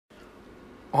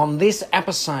On this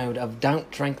episode of Don't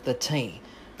Drink the Tea,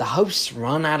 the hosts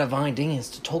run out of ideas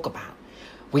to talk about.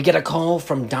 We get a call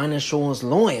from Dinah Shore's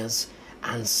lawyers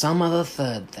and some other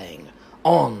third thing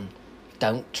on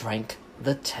Don't Drink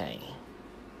the Tea.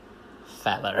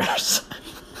 Feathers.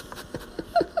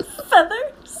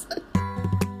 Feathers?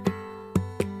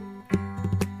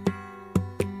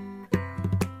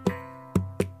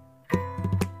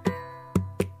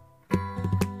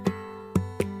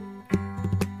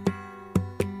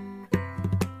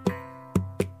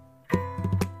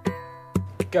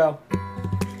 Go.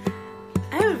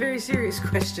 I have a very serious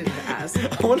question to ask.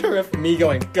 I wonder if me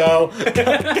going go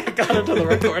got into the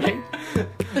recording.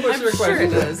 I'm sure it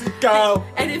does. Go.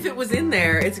 And if it was in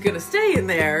there, it's going to stay in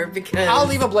there because I'll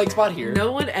leave a blank spot here.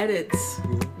 no one edits.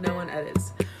 No one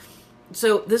edits.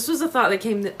 So this was a thought that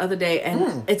came the other day,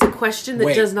 and it's a question that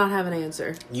Wait. does not have an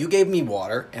answer. You gave me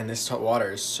water, and this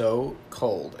water is so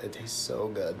cold. It tastes so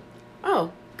good.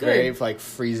 Oh, good. Very,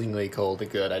 freezingly cold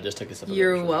and good. I just took a sip of it.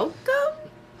 You're welcome.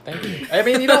 Thank you. I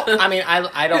mean,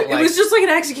 I don't like... It was just like an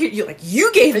execute.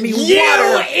 You gave me You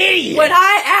water idiot! when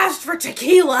I asked for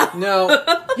tequila. No.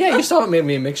 Yeah, you still haven't made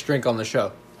me a mixed drink on the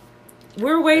show.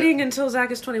 We're waiting until Zach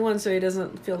is 21 so he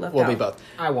doesn't feel left We'll out. be both.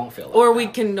 I won't feel it. Or we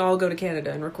can all go to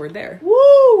Canada and record there.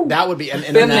 Woo! That would be an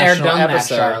Been there, international done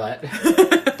episode. that,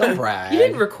 Charlotte. Don't brag. You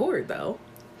didn't record, though.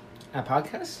 A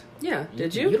podcast? Yeah,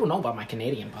 did You you? don't know about my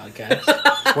Canadian podcast.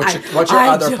 What's your I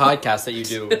other don't- podcast that you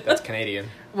do that's Canadian?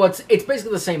 Well, it's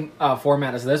basically the same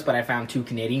format as this, but I found two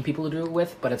Canadian people to do it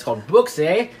with, but it's called Books,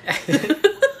 eh?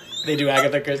 They do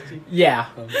Agatha Christie? Yeah.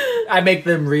 I make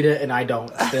them read it, and I don't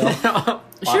still.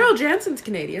 Cheryl Jansen's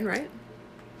Canadian, right?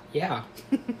 Yeah.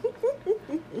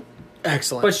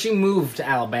 Excellent. But she moved to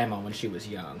Alabama when she was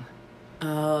young.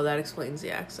 Oh, that explains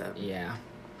the accent. Yeah.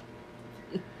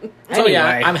 So yeah,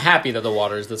 Anyway. I'm happy that the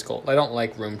water is this cold. I don't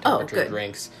like room temperature good.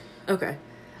 drinks. Okay.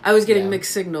 I was getting Yeah.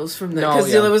 mixed signals from the... No,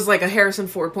 Because yeah. there was like a Harrison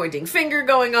Ford pointing finger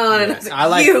going on, and I was like, I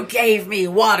like- you gave me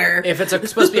water. If it's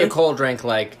supposed to be a cold drink,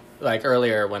 like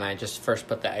earlier when I just first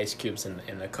put the ice cubes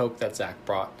in the Coke that Zach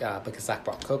brought, because Zach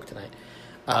brought Coke tonight.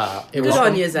 It Good was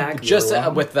on you, Zach. just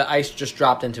welcome. with the ice just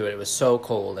dropped into it. It was so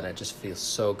cold, and it just feels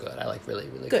so good. I like really,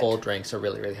 really Good. cold drinks or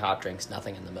really, really hot drinks.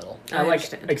 Nothing in the middle. I like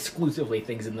understand. exclusively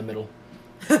things in the middle.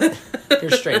 You're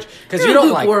strange because You're you a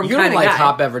don't like lukewarm kinda guy.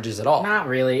 hot beverages at all. Not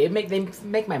really. They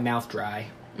make my mouth dry.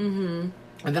 Mm-hmm.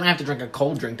 And then I have to drink a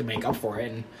cold drink to make up for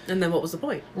it. And And then what was the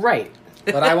point? right.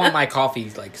 But I want my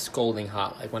coffee like scalding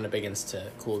hot, like when it begins to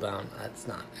cool down. That's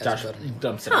not as Josh good anymore.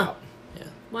 dumps it Huh. out.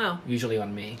 Wow. Usually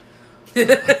on me.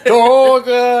 So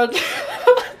good.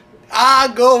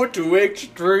 I go to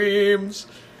extremes.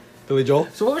 Billy Joel.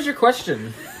 So what was your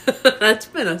question? That's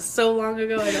been so long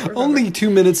ago, I don't remember. Only 2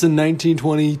 minutes and 19,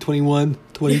 20, 21,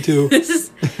 22.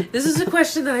 This is a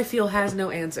question that I feel has no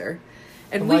answer.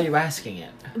 And Why are you asking it?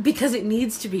 because it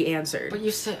needs to be answered. But you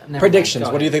said never Predictions.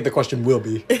 mind, What do you go think the question will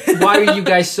be? ahead. Why are you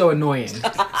guys so annoying?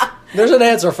 There's an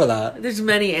answer for that. There's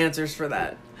many answers for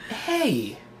that.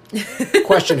 Hey,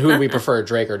 Question: Who do we prefer,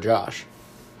 Drake or Josh?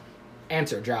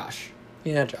 answer, Josh.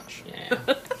 Yeah, Josh.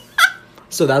 Yeah.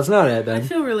 So that's not it I then.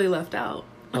 feel really left out.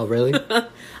 Oh, really? I'm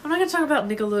not going to talk about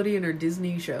Nickelodeon or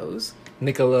Disney shows.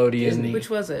 Nickelodeon. Disney. Which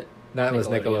was it? That was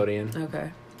Nickelodeon. Nickelodeon.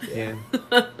 Okay.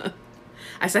 Yeah.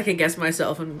 I second guessed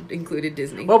myself and included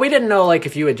Disney. Well, we didn't know like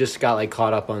if you had just got like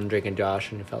caught up on Drake and Josh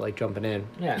and you felt like jumping in.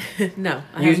 Yeah. No.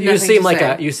 I You have you nothing seem to like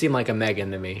say. a you seem like a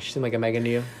Megan to me. She seemed like a Megan to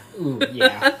you. Ooh,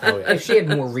 yeah. Oh yeah. If she had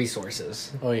more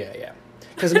resources. Oh yeah, yeah.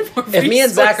 Because if me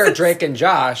and Zach are Drake and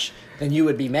Josh, then you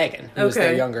would be Megan, who was their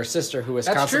Okay. younger sister, who was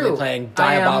That's constantly true. playing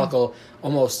I am- diabolical,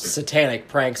 almost satanic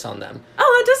pranks on them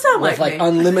Oh, that does sound with like like me.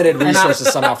 unlimited resources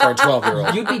somehow for a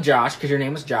 12-year-old. You'd be Josh because your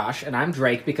name is Josh, and I'm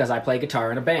Drake because I play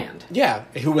guitar in a band. Yeah,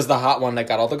 who was the hot one that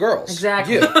got all the girls?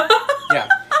 Exactly. You. Yeah.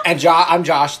 And I'm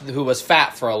Josh, who was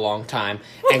fat for a long time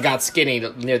and got skinny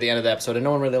near the end of the episode, and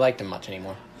no one really liked him much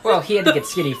anymore. Well, he had to get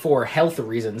skinny for health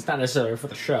reasons, not necessarily for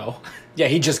the show. Yeah,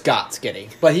 he just got skinny,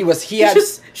 but he He had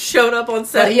just showed up on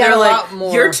set But he and had they're a like, lot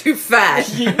more- you're too fat.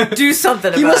 Do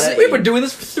something about was- it. We've been doing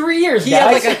this for 3 years, he had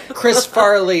guys. like a Chris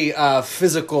Farley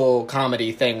physical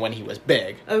comedy thing when he was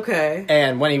big, Okay.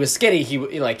 and when he was skinny, he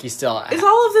still Is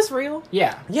all of this real?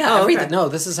 yeah. yeah. Oh, everything. okay. No,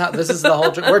 this is the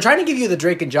whole. We're trying to give you the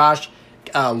Drake and Josh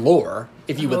lore.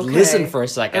 If you would Okay. listen for a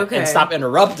second Okay. and stop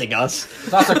interrupting us.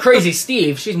 It's also Crazy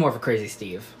Steve. She's more of a Crazy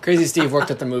Steve. Crazy Steve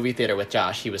worked at the movie theater with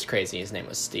Josh. He was crazy. His name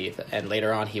was Steve. And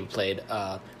later on, he played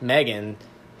Megan's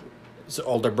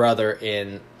older brother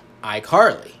in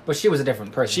iCarly. But she was a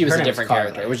different person. She was Her a name different Carly.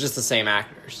 character. It was just the same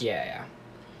actors. Yeah, yeah.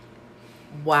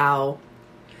 Wow.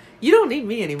 You don't need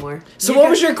me anymore. So You what guys-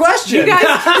 was your question? You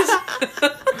guys.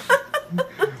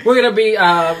 We're going to be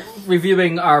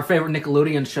reviewing our favorite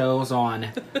Nickelodeon shows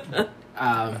on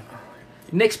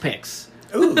Nick's Picks.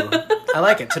 Ooh, I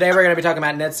like it. Today we're going to be talking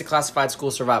about Ned's Declassified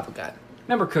School Survival Guide.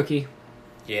 Remember Cookie?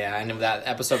 Yeah, I know that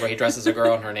episode where he dressed as a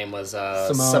girl and her name was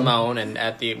Simone, and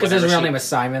at the Because his real name is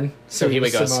Simon. So he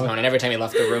would go Simone, and every time he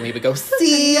left the room, he would go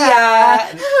see ya.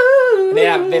 And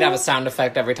they'd have a sound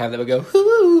effect every time they would go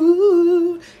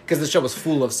because the show was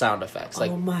full of sound effects.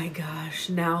 Like, oh my gosh!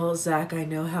 Now, Zach, I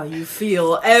know how you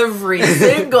feel every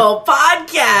single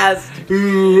podcast.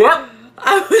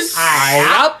 I was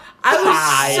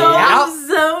so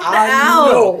zoned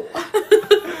out.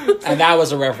 And that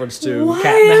was a reference to Why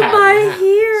Cat in the am Hat. I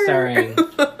here? Starring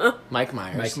Mike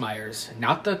Myers. Mike Myers.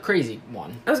 Not the crazy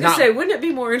one. I was gonna say, wouldn't it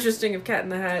be more interesting if Cat in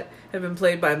the Hat had been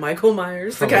played by Michael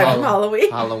Myers, the From guy from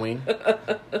Halloween? Halloween.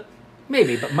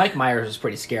 Maybe, but Mike Myers was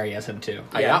pretty scary as him too.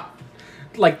 Yeah.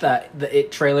 Like the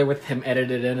It trailer with him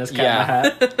edited in as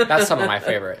Cat in the Hat. That's some of my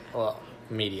favorite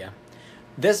media.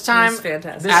 This time, It's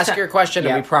fantastic. ask your question,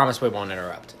 Yeah. and we promise we won't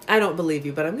interrupt. I don't believe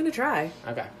you, but I'm gonna try.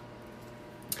 Okay.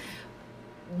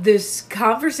 This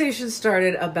conversation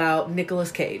started about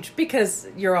Nicolas Cage because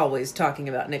you're always talking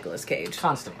about Nicolas Cage.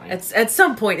 Constantly. At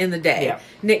some point in the day, Yeah.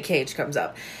 Nick Cage comes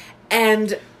up,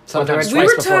 and Sometimes We twice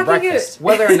were before talking breakfast.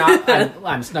 Whether or not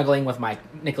I'm snuggling with my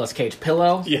Nicolas Cage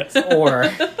pillow. Yes.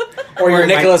 Or Or your my-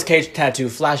 Nicolas Cage tattoo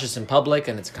flashes in public,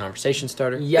 and it's a conversation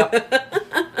starter.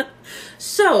 Yep.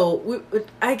 so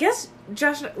I guess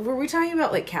Josh, were we talking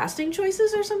about like casting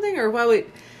choices or something, or why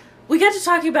we got to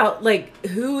talking about like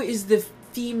who is the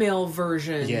female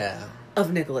version? Yeah.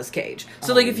 Of Nicolas Cage.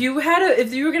 So like if you were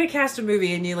gonna cast a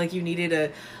movie and you needed a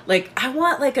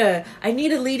I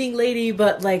need a leading lady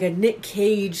but like a Nick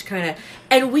Cage kind of,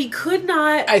 and we could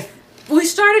not we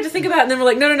started to think about it and then we're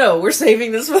like no we're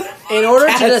saving this for In order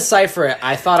to decipher it,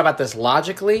 I thought about this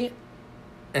logically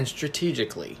and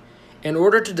strategically. In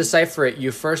order to decipher it,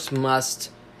 you first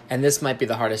must, and this might be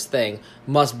the hardest thing,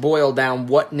 must boil down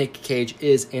what Nick Cage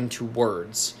is into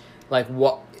words. Like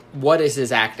what is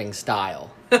his acting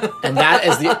style? And that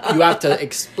is you have to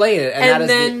explain it, and that is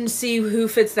then see who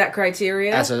fits that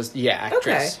criteria. as a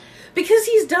actress. Okay. Because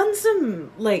he's done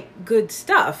some like good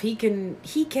stuff. He can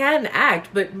act,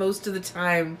 but most of the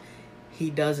time he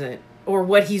doesn't. Or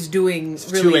what he's doing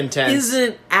really too intense.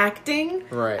 Isn't acting.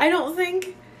 Right. I don't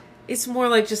think. It's more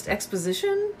like just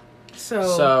exposition.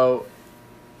 So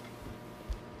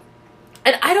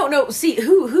and I don't know. See,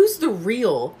 who's the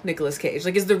real Nicolas Cage?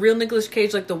 Like, is the real Nicolas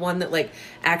Cage like the one that like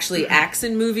actually acts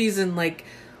in movies and like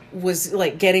was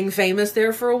like getting famous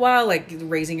there for a while, like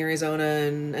Raising Arizona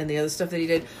and the other stuff that he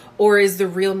did, or is the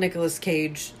real Nicolas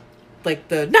Cage like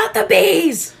the not the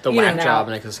bees? the You whack know? job,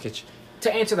 Nicolas Cage.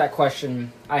 To answer that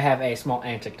question, I have a small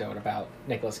anecdote about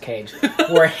Nicolas Cage,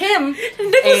 where him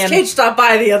Nicolas Cage stopped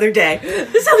by the other day.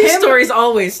 This is how these stories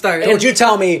always start. Don't you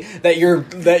tell me that your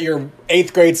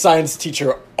 8th grade science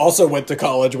teacher also went to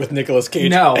college with Nicolas Cage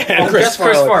No, and just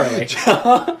Chris Farley.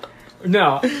 Farley.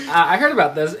 No, I heard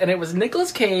about this, and it was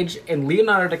Nicolas Cage and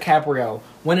Leonardo DiCaprio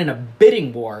went in a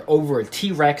bidding war over a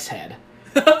T-Rex head.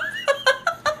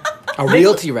 A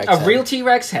real T-Rex. A real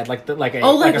T-Rex head, like a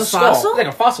a skull, fossil? like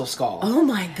a fossil skull. Oh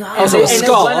my god! Oh, so a And then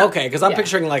skull. went up- Okay, because I'm yeah.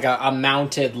 picturing like a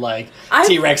mounted like I-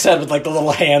 T-Rex head with like the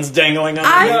little hands dangling on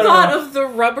I it. thought of the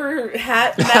rubber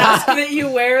hat mask that you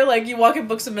wear, like you walk in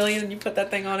Books A Million and you put that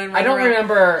thing on and run I don't around.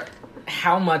 remember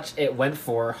how much it went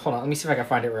for. Hold on, let me see if I can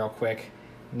find it real quick.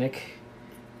 Nick.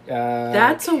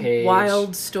 That's a Cage,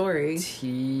 wild story.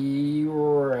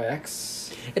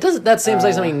 T-Rex. It doesn't. That seems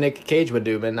like something Nick Cage would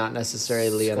do, but not necessarily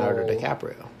Leonardo Skull.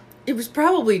 DiCaprio. It was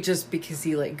probably just because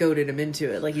he like goaded him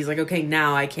into it. Like he's like, okay,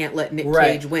 now I can't let Nick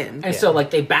Right. Cage win. And so,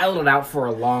 like, they battled it out for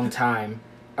a long time.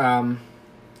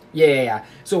 Yeah.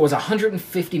 So it was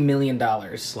 $150 million. Wow.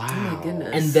 Oh my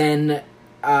goodness. And then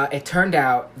it turned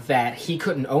out that he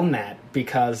couldn't own that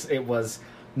because it wasn't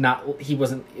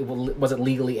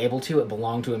legally able to. It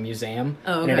belonged to a museum.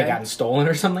 Oh, And it okay. had gotten stolen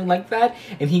or something like that.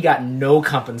 And he got no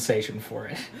compensation for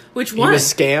it. Which He one? was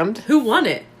scammed. Who won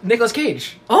it? Nicolas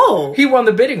Cage. Oh, He won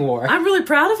the bidding war. I'm really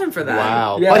proud of him for that.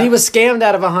 Wow. Yeah. But he was scammed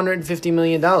out of $150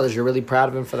 million. You're really proud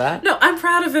of him for that? No, I'm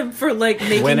proud of him for like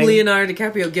making Winning? Leonardo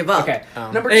DiCaprio give up. Okay.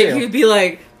 Number Like, 2. he'd be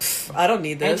like, I don't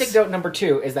need this. Anecdote number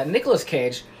 2 is that Nicolas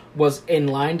Cage was in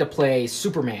line to play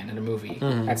Superman in a movie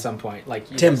at some point. Like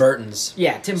Tim Burton's.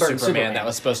 Yeah, Tim Burton's Superman that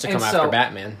was supposed to come And after so,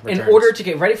 Batman In Returns. order to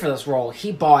get ready for this role,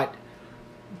 he bought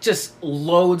just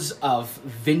loads of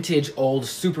vintage old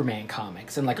Superman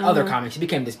comics and like other comics. He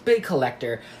became this big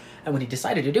collector. And what he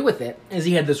decided to do with it is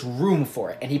he had this room for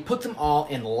it, and he put them all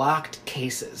in locked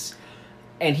cases.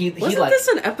 And he Wasn't like this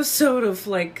an episode of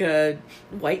like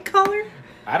White Collar?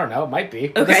 I don't know. It might be.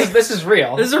 But Okay. This is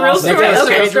real. This is a real Also, story. this is a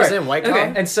Okay. real Cage was story. in White Okay.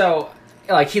 Collar. And so,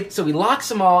 like, so he locks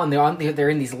them all, and they're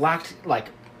in these locked, like,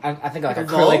 I think like Like a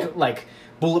acrylic, vault? like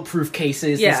bulletproof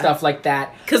cases Yeah. and stuff like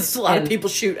that. Because a lot of And- people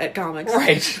shoot at comics.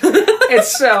 Right. And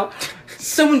so,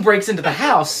 someone breaks into the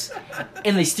house,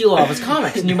 and they steal all of his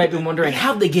comics. And you might be wondering,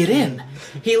 how'd they get in?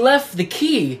 He left the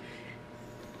key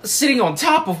sitting on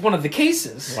top of one of the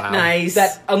cases. Wow. Nice.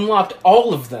 That unlocked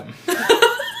all of them.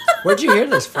 Where'd you hear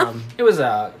this from? It was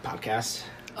a podcast.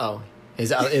 Oh, it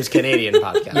was Canadian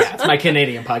podcast. Yeah, it's my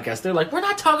Canadian podcast. They're like, we're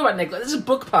not talking about Nicholas. This is a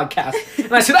book podcast.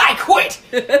 And I said, I quit.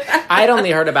 I'd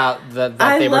only heard about that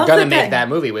I they were love going to that make that- that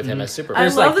movie with him as Superman. I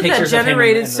There's, love like, that pictures of him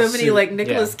generated in so the many suit. like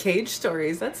Nicolas Yeah. Cage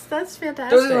stories. That's fantastic.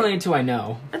 Those are the only two I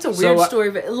know. That's a So, weird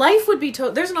story, but life would be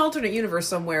told. There's an alternate universe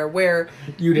somewhere where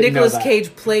You didn't know Nicolas that.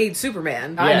 Cage played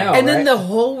Superman. I know, and then right? the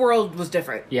whole world was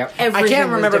different. Yep. I Everything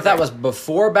can't remember if that was different.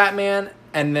 before Batman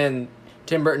and then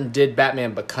Tim Burton did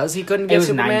Batman because he couldn't It get was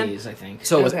Superman. 90s, I think.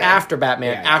 So it was Okay. after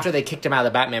Batman, Yeah, yeah. after they kicked him out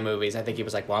of the Batman movies. I think he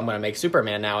was like, "Well, I'm going to make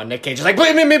Superman now," and Nick Cage is like,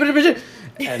 and then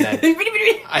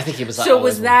I think he was like, So "Oh,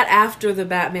 was wait, that after the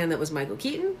Batman that was Michael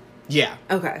Keaton? yeah?"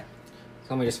 Okay.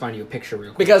 So let me just find you a picture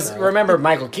real quick. Because bro. remember,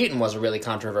 Michael Keaton was a really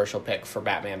controversial pick for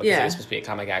Batman because he Yeah. was supposed to be a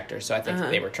comic actor. So I think Uh-huh.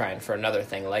 they were trying for another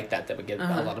thing like that would get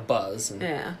a lot of buzz. And,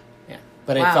 Yeah. yeah.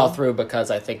 But it Wow. fell through because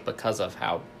of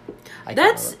how. I can't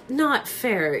That's remember. not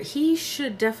fair. He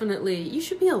should definitely. You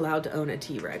should be allowed to own a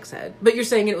T-Rex head. But you're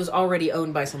saying it was already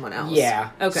owned by someone else. Yeah.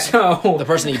 Okay. So The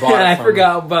person he bought and it I from-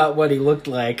 forgot about what he looked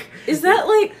like. Is that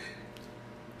like?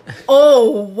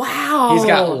 Oh wow! He's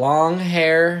got long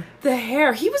hair. the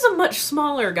hair. He was a much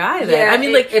smaller guy then. Yeah, I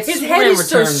mean, like it's his Superman head is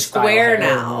so Returns style square hair.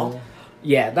 now.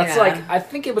 Yeah, that's Yeah. like I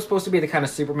think it was supposed to be the kind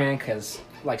of Superman because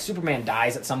like Superman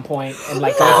dies at some point and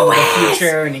like goes into the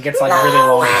future and he gets like really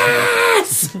long hair.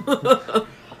 Yes!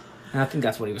 And I think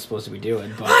that's what he was supposed to be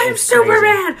doing. But I'm it's crazy.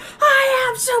 Superman. I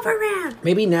am Superman.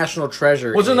 Maybe National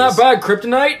Treasure. Wasn't is- that bad,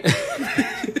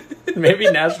 Kryptonite?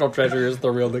 Maybe National Treasure is the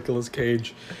real Nicolas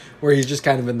Cage, where he's just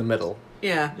kind of in the middle.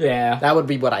 Yeah. Yeah. That would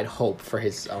be what I'd hope for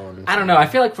his own. I don't know. I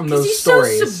feel like from Because those he's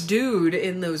stories, so subdued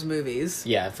in those movies.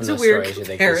 Yeah, from It's a those weird stories, you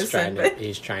think he's comparison, trying to. but-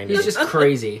 He's trying to. he's just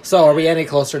crazy. So, are we any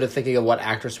closer to thinking of what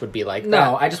actress would be like No,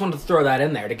 that? I just wanted to throw that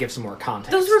in there to give some more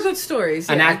context. Those were good stories.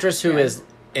 An yeah. actress who Yeah. is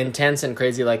intense and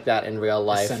crazy like that in real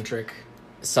life. eccentric.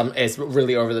 Some is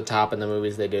really over the top in the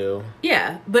movies they do.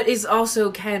 Yeah, but is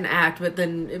also can act, but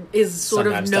then is sort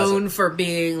Sometimes of known doesn't. for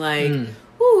being like,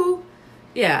 ooh,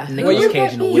 yeah. Nicolas Well,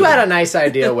 Cage in a you wig. had a nice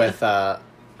idea with.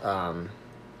 Helena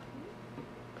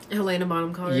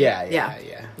Bonham Carter. Yeah. yeah,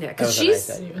 That because was a she's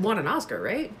nice idea. won an Oscar,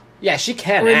 right? Yeah, she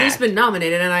can Or at act. least been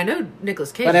nominated, and I know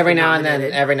Nicolas Cage. But has every been now and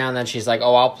then, nominated. she's like,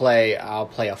 "Oh, I'll play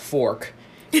a fork,"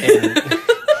 and,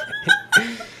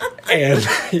 and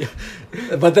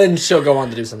but then she'll go on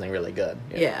to do something really good.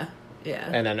 yeah.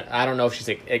 And then I don't know if she's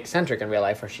eccentric in real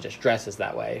life or she just dresses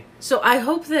that way. So I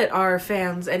hope that our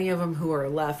fans, any of them who are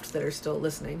left that are still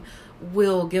listening,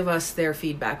 will give us their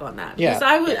feedback on that. Yeah.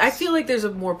 Because I feel like there's a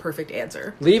more perfect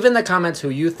answer. Leave in the comments who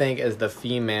you think is the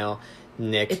female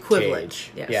Nick Equivalent,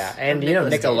 Cage. yes, Yeah, of and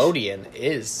Nicolas Cage. Nickelodeon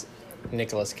is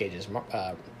Nicolas Cage's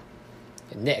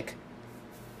Nick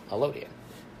Elodian.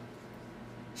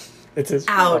 It's his.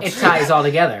 Ouch. It ties all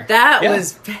together. That Yeah.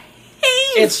 was painful.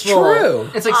 It's true.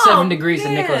 It's like Oh, 7 degrees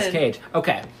of man. Nicolas Cage.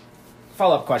 Okay.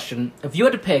 Follow-up question. If you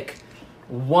had to pick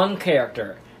one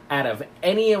character out of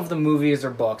any of the movies or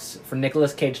books for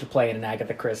Nicolas Cage to play in an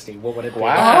Agatha Christie, what would it be?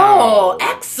 Oh,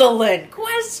 excellent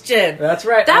question. That's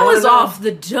right. That I wanna was know. off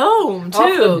the dome, too.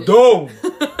 Off the dome.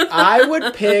 I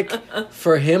would pick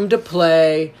for him to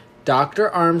play Dr.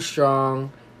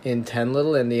 Armstrong in 10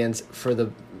 Little Indians for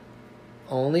the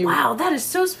only Wow, that is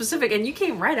so specific, and you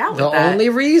came right out the with that. only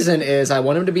reason is I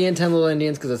want him to be in 10 Little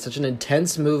Indians because it's such an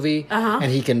intense movie Uh-huh. and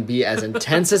he can be as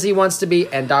intense as he wants to be,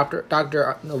 and Dr.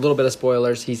 a little bit of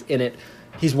spoilers, he's in it.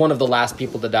 He's one of the last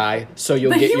people to die, so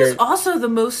you'll But get he your was also the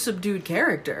most subdued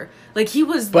character. Like, he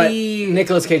was But the...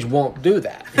 Nicolas Cage won't do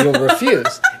that. He'll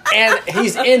refuse. And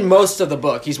he's in most of the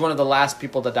book. He's one of the last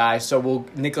people to die, so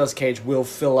Nicolas Cage will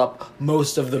fill up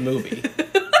most of the movie.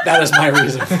 That is my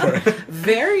reason for it.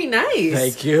 Very nice.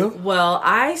 Thank you. Well,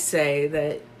 I say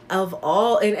that of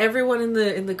all... And everyone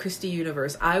in the Christie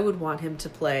universe, I would want him to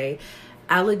play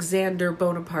Alexander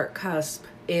Bonaparte Cust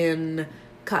in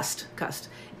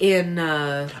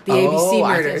the ABC I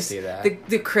can Murders. see that.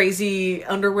 The crazy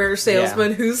underwear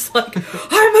salesman who's like,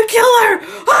 I'm a killer!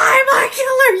 I'm a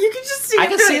killer! You can just see I him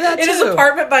can doing see it that in his too.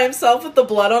 apartment by himself with the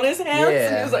blood on his hands. And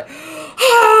Yeah. he was like,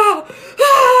 ah!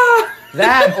 Ah!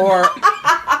 That or that's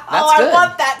Oh, good. I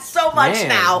want that so much Man.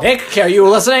 now. Nick, are you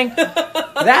listening?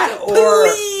 That or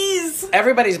Please!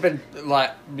 everybody's been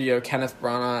like, Kenneth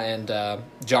Branagh and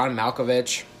John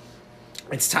Malkovich.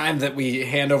 It's time that we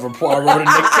hand over Poirot to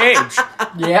Nick Cage.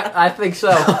 Yeah, I think so.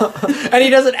 And he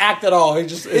doesn't act at all. He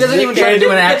doesn't even try to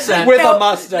do an accent. with a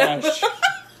mustache.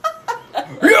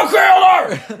 You killed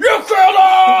her! You killed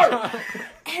her!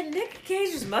 And Nick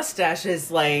Cage's mustache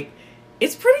is like,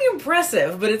 it's pretty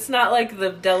impressive, but it's not like the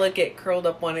delicate curled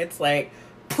up one. It's like,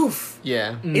 poof.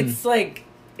 Yeah. It's like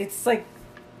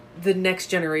the next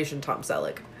generation Tom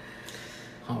Selleck.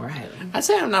 All right. I'd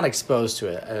say I'm not exposed to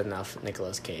it enough,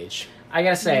 Nicolas Cage. I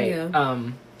gotta say, Yeah.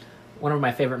 one of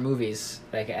my favorite movies,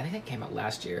 I think that came out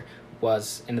last year,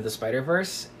 was Into the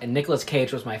Spider-Verse, and Nicolas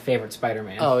Cage was my favorite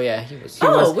Spider-Man. Oh, yeah. He was.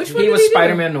 Which one he did was he do?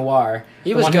 Spider-Man Noir. He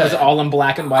The was one good. who was all in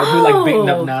black and white, who like beating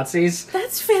up Nazis.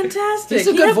 That's fantastic. He's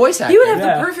a good voice actor. He would have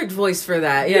Yeah. the perfect voice for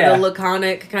that. Yeah. Yeah, the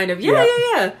laconic kind of. Yeah.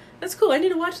 Yeah. That's cool. I need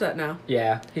to watch that now.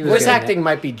 Yeah, he was Voice good in acting it.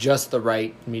 might be just the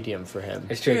right medium for him.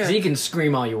 It's true, because Yeah. he can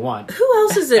scream all you want. Who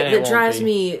else is it And it that won't drives be.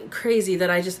 me crazy that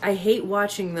I hate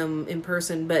watching them in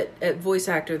person, but at voice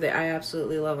actor that I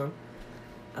absolutely love them.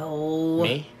 Oh,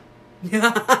 Me?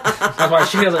 That's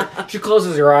why she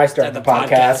closes her eyes during the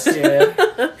podcast.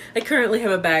 Yeah. I currently have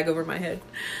a bag over my head.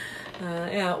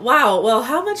 Yeah. Wow. Well,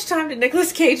 how much time did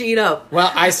Nicolas Cage eat up?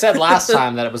 Well, I said last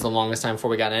time that it was the longest time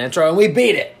before we got an intro, and we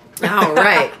beat it. All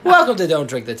right. Welcome to Don't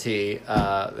Drink the Tea,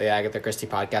 the Agatha Christie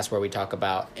podcast where we talk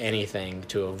about anything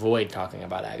to avoid talking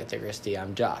about Agatha Christie.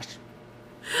 I'm Josh.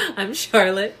 I'm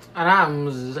Charlotte. And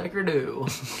I'm Zachary.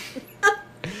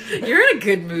 You're in a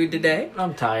good mood today.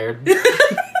 I'm tired.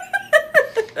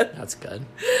 That's good.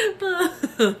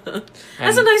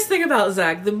 That's a nice thing about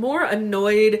Zach. The more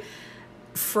annoyed,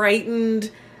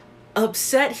 frightened,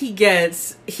 upset he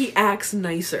gets, he acts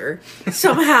nicer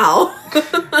somehow.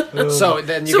 So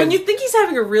then you So can, when you think he's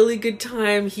having a really good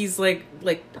time, he's like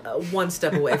one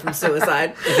step away from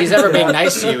suicide. if he's ever being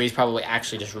nice to you, he's probably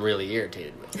actually just really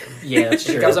irritated with you. Yeah, that's If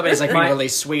he true. comes up and he's like being My- really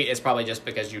sweet, it's probably just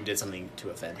because you did something to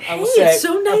offend him. I Hey, will say, it's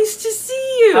so nice to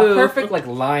see you. a perfect like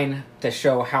line to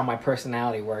show how my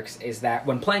personality works is that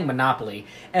when playing Monopoly,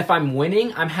 if I'm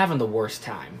winning, I'm having the worst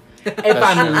time. If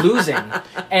I'm losing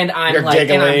and I'm You're like and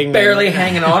giggling I'm barely and-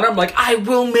 hanging on, I'm like, I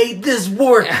will make this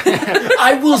work.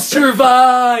 I will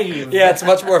survive. Yeah, it's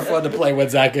much more fun to play when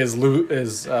Zach is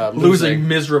Losing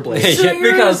miserably So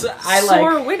you're because a I like.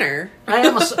 sore winner. I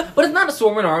am but it's not a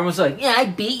sore winner. I'm just like, yeah, I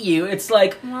beat you. It's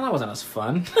like, well, that wasn't as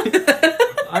fun.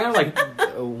 I'm gonna like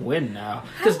win now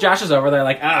because Josh is over there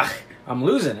like, ugh, I'm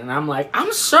losing, and I'm like,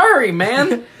 I'm sorry,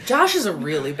 man. Josh is a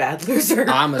really bad loser.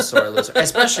 I'm a sore loser,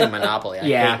 especially Monopoly. I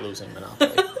Yeah. hate losing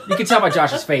Monopoly. You can tell by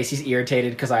Josh's face; he's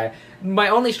irritated because my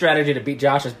only strategy to beat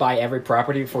Josh is buy every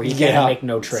property before he can and make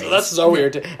no trades. So that's so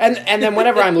weird. And then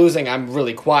whenever I'm losing, I'm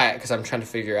really quiet because I'm trying to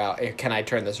figure out, can I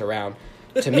turn this around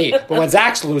to me? But when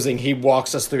Zach's losing, he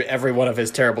walks us through every one of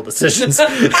his terrible decisions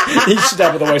each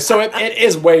step of the way. So it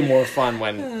is way more fun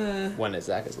when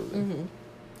Zach is losing. Mm-hmm.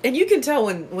 And you can tell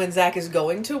when Zach is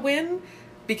going to win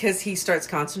because he starts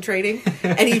concentrating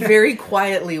and he very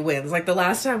quietly wins. Like the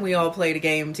last time we all played a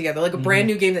game together, like a brand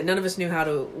new game that none of us knew how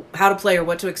to play or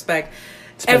what to expect.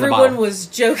 Spin the Everyone bottle. was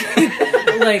joking.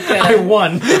 Like I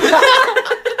won.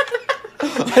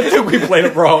 I think we played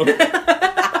it wrong.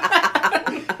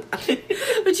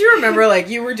 but you remember, like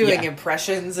you were doing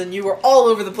impressions and you were all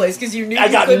over the place because you knew I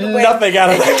you got couldn't win. nothing out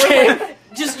of And that you were game. like,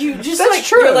 just That's like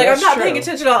true, you're like that's I'm not true. paying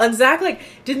attention at all. And Zach like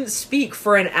didn't speak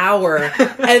for an hour,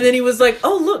 and then he was like,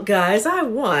 "Oh look, guys, I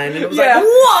won." And it was like,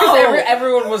 "Whoa!"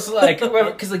 Everyone was like,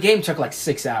 because the game took like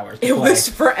 6 hours. To It play. was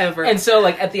forever. And so,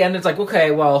 like, at the end, it's like,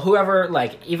 okay, well, whoever,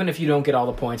 like, even if you don't get all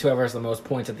the points, whoever has the most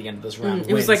points at the end of this round it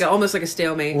was wins. like almost like a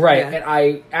stalemate. Right, Yeah. and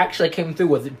I actually came through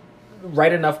with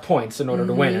right enough points in order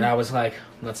to win, and I was like,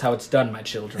 that's how it's done, my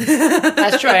children.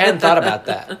 That's true. I hadn't thought about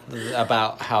that,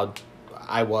 about how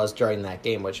I was during that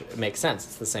game, which makes sense.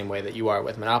 It's the same way that you are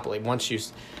with Monopoly. Once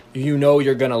you know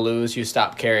you're going to lose, you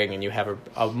stop caring, and you have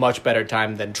a much better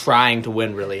time than trying to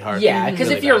win really hard. Yeah, because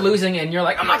Really if you're bad. losing and you're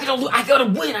like, I'm not gonna lose, I gotta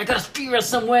win, I gotta figure out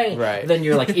some way, Right. then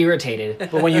you're like irritated.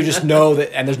 But when you just know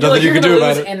that, and there's You're nothing like, you you're can gonna do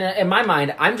about lose, it. and in my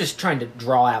mind, I'm just trying to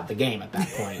draw out the game at that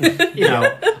point. You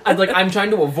know, I'm trying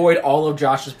to avoid all of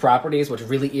Josh's properties, which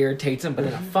really irritates him, but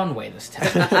in a fun way this time.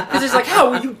 Because it's like,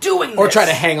 how are you doing? Or this? try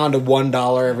to hang on to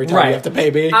 $1 every time Right. you have to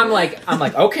pay me. I'm like,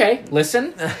 okay,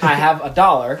 listen, I have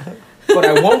 $1, but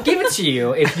I won't give it to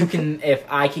you if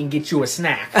I can get you a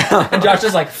snack. And Josh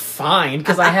is like, fine,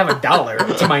 because I have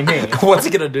 $1 to my name. What's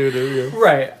he gonna do to you?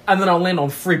 Right, and then I'll land on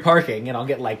free parking, and I'll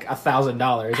get like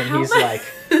 $1,000, and he's like,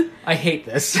 I hate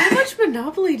this How much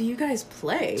Monopoly do you guys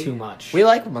play? too much. We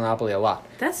like Monopoly a lot.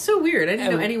 That's so weird. I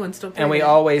didn't know anyone still played And we it.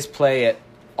 always play it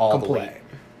all Complete. the way.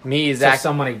 Me, Zach,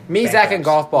 so many Zach, and backups.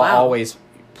 Golf Ball Wow. always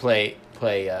play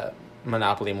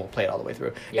Monopoly, and we'll play it all the way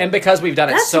through. Yeah. And because we've done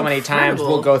it That's so many times, incredible.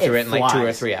 we'll go through it in like 2 or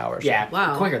flies. 3 hours. Yeah,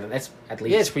 Wow. quicker than that's at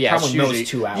least. Yeah, it's probably usually most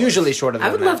 2 hours. Usually shorter than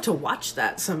I would that. love to watch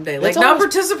that someday. Like, It's not always-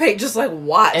 participate, just like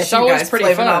watch It's you always guys pretty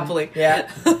play fun. Monopoly. Yeah.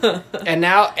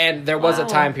 And there was a Wow.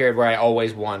 time period where I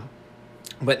always won.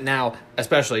 But now,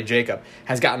 especially Jacob,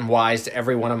 has gotten wise to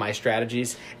every one of my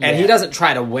strategies. And he Yeah. doesn't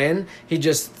try to win. He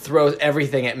just throws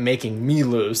everything at making me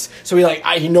lose. So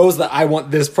he knows that I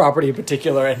want this property in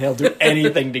particular, and he'll do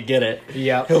anything to get it.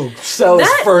 Yep. He'll sell his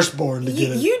That- firstborn to get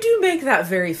it. You do make that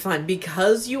very fun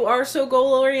because you are so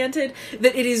goal oriented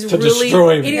that it is To really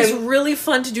destroy me. it is really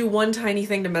fun to do one tiny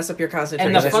thing to mess up your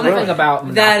concentration. And the fun thing about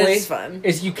That Monopoly is fun.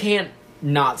 is you can't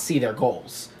not see their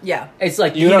goals. Yeah. It's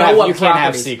like You you, don't know have- what you can't have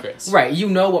properties- secrets. right? You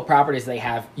know what properties they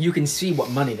have. You can see what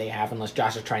money they have, unless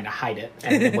Josh is trying to hide it,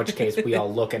 and in which case we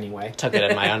all look anyway. Tuck it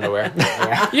in my underwear.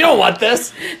 Yeah. You don't want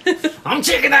this. I'm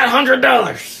taking that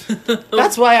 $100.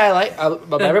 That's why I like.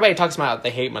 But everybody talks about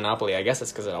they hate Monopoly. I guess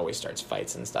it's because it always starts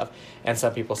fights and stuff. And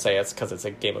some people say it's because it's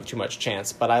a game of too much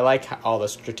chance. But I like all the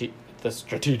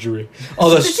strategery, all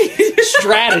the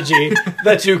strategy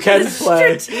that you can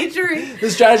play. Strategery. The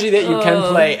strategy that you can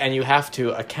play, and you have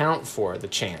to account for the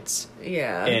chance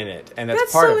Yeah. in it, and that's,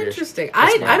 That's part so of your. interesting. your I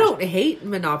strategy. don't hate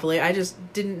Monopoly. I just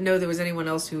didn't know there was anyone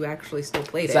else who actually still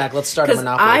played it. Zach, let's start a 'Cause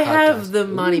Monopoly I podcast. have the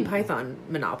Monty Python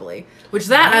Monopoly, which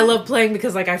that I love playing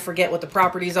because like I forget what the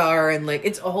properties are and like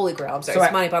it's a Holy Grail. I'm sorry, So it's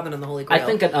I- Monty Python and the Holy I Grail.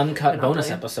 think an uncut Monopoly.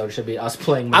 bonus episode should be us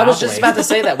playing I Monopoly. was just about to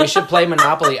say that we should play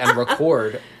Monopoly and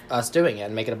record us doing it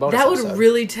and make it a bonus. that would episode.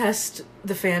 really test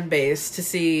the fan base to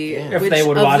see if which they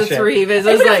would of watch the it. three. Because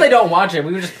Even if they don't watch it,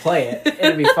 we would just play it.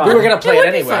 It'd be fun. We were gonna play It it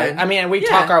would be anyway. fun. I mean, we Yeah.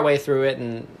 talk our way through it,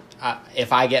 and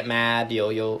if I get mad,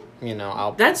 you'll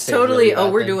I'll. That's say totally. really Oh,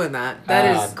 bad we're things. doing that.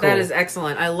 That is cool. that is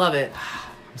excellent. I love it.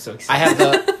 I'm so excited. I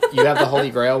have you have the Holy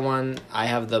Grail one. I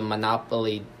have the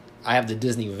Monopoly. I have the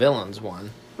Disney Villains one.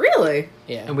 Really,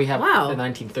 Yeah, and we have Wow. the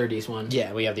 1930s one.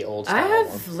 yeah, we have the old I style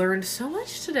have one. learned so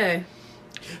much today.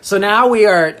 So now we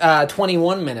are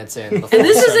 21 minutes in. Before And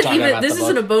this we start isn't talking even about this the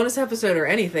isn't a book. bonus episode or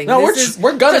anything. No, This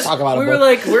we're gonna just- talk about a we book. were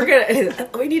like, we're gonna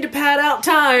we need to pad out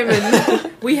time,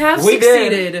 and we have We did.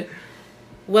 succeeded.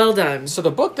 Well done. So the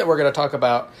book that we're going to talk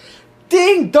about,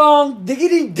 ding dong,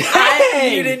 diggity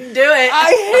dang. You didn't do it.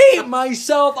 I hate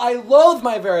myself. I loathe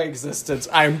my very existence.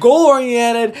 I'm goal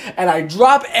oriented, and I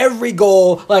drop every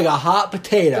goal like a hot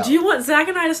potato. Do you want Zach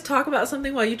and I to talk about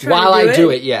something while you try While to do I do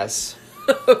it, yes.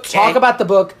 Okay. Talk about the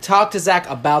book. Talk to Zach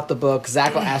about the book.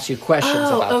 Zach will ask you questions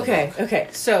about Oh, the okay, book. okay.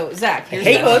 So Zach, here's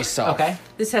Hate the book. myself. Okay.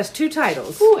 This has 2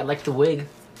 titles. Ooh, I like the wig.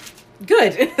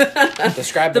 Good.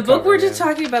 Describe the book cover, we're just yeah.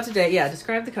 talking about today. Yeah,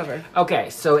 describe the cover. Okay,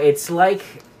 so it's like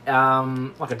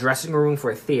a dressing room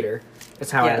for a theater.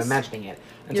 That's how Yes. I'm imagining it.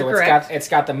 And You're so correct. it's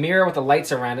got the mirror with the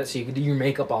lights around it, so you can do your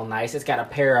makeup all nice. It's got a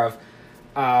pair of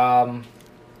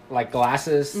like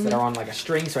glasses that are on like a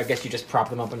string, so I guess you just prop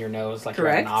them up on your nose like you're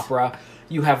at an Correct. opera.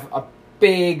 You have a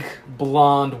big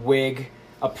blonde wig,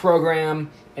 a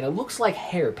program, and it looks like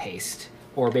hair paste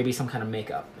or maybe some kind of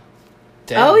makeup.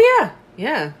 Damn. Oh yeah,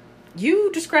 yeah.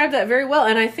 You described that very well,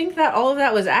 and I think that all of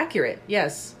that was accurate.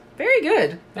 Yes, very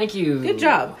good. Thank you. Good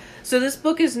job. So this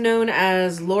book is known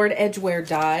as Lord Edgware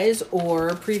Dies,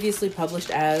 or previously published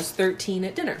as 13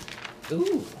 at Dinner.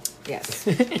 Ooh. Yes.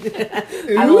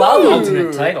 I love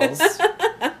alternate titles.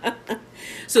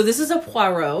 So this is a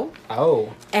Poirot,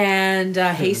 Oh. and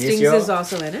Hastings Monsieur. is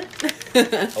also in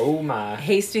it. Oh my.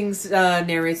 Hastings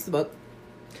narrates the book.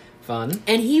 Fun.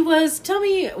 And he was, tell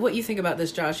me what you think about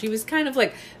this, Josh. He was kind of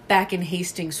like back in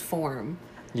Hastings form.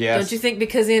 Yes. Don't you think?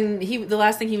 Because the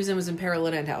last thing he was in was in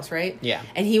Perilyn End House, right? Yeah.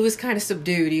 And he was kind of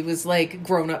subdued. He was like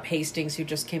grown-up Hastings who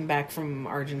just came back from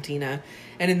Argentina.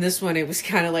 And in this one, it was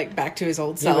kind of like back to his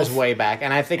old He self. was way back,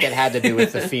 and I think it had to do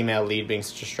with the female lead being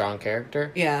such a strong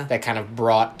character. Yeah. That kind of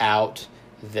brought out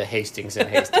the Hastings and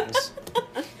Hastings.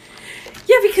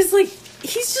 Yeah, because like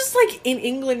he's just like in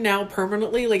England now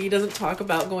permanently. Like he doesn't talk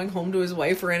about going home to his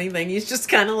wife or anything. He's just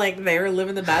kind of like there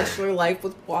living the bachelor life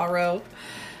with Poirot.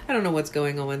 I don't know what's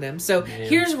going on with him. So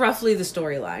here's roughly the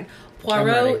storyline. ready.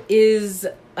 Poirot is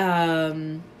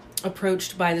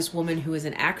approached by this woman who is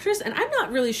an actress, and I'm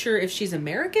not really sure if she's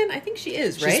American. I think she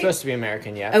is, right? She's supposed to be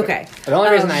American, yeah. Okay. The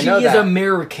only reason I She know is that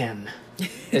American.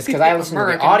 is because I listened to the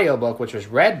American. audiobook, which was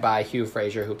read by Hugh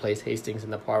Fraser, who plays Hastings in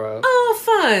the Poirot. Oh,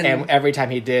 fun. And every time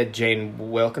he did, Jane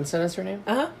Wilkinson is her name.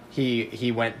 Uh-huh.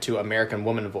 He went to American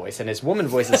woman voice, and his woman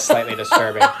voice is slightly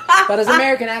disturbing, but his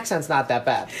American accent's not that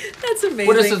bad. That's amazing.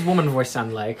 What does his woman voice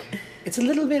sound like? It's a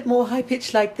little bit more high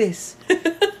pitched like this.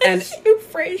 And Hugh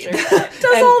Fraser does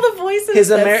all the voices. His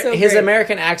That's so his great.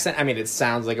 American accent. I mean, it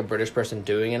sounds like a British person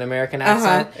doing an American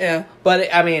accent. Yeah.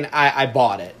 But I mean, I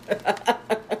bought it.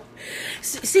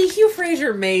 See, Hugh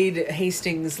Fraser made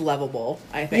Hastings lovable,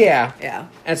 I think. Yeah. Yeah.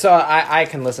 And so I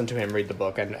can listen to him read the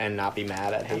book and not be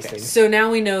mad at Hastings. So now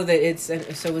we know that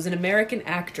it was an American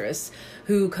actress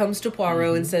who comes to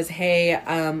Poirot and says, "Hey,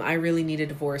 I really need a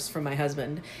divorce from my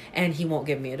husband, and he won't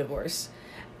give me a divorce.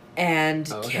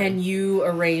 And can you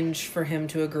arrange for him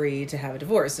to agree to have a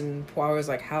divorce?" And Poirot's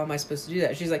like, "How am I supposed to do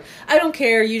that?" She's like, "I don't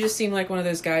care. You just seem like one of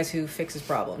those guys who fixes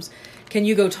problems. Can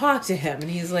you go talk to him?" And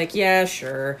he's like, "Yeah,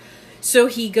 sure." So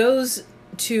he goes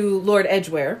to Lord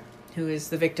Edgware, who is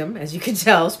the victim, as you can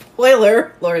tell.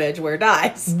 Spoiler, Lord Edgware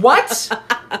dies. What?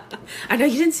 I know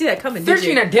you didn't see that coming, did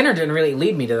 13 you? at dinner didn't really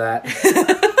lead me to that.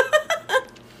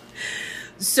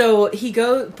 So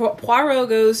Poirot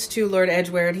goes to Lord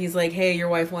Edgware and he's like, "Hey, your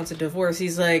wife wants a divorce."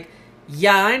 He's like,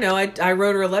 "Yeah, I know. I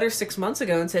wrote her a letter 6 months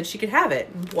ago and said she could have it."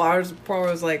 And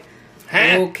Poirot's like,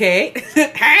 "Okay."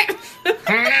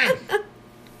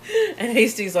 And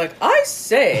Hastings like, "I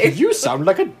say." You sound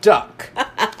like a duck.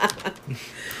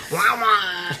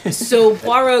 So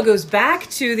Poirot goes back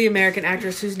to the American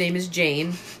actress whose name is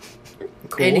Jane.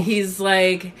 Cool. And he's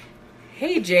like,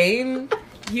 "Hey, Jane,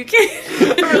 you can..."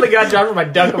 I really got dropped for my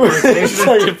duck impersonation.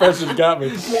 Second impression got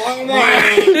me.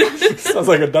 Sounds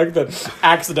like a duck that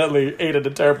accidentally ate an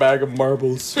entire bag of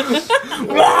marbles.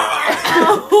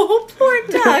 Oh, poor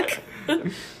duck.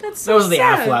 That's so Those are the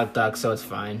sad. Aflac duck, so it's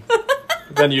fine.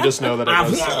 Then you just know that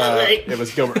it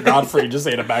was Gilbert Godfrey just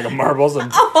ate a bag of marbles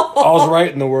and all's right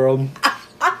in the world.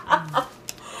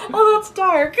 Oh, that's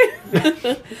dark.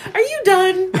 Are you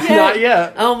done yet? Not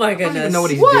yet. Oh my I don't goodness. even know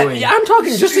what he's What? doing. Yeah, I'm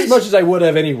talking just as much as I would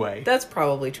have anyway. That's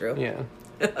probably true. Yeah.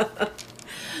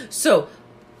 So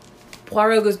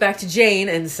Poirot goes back to Jane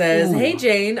and says, "Hey,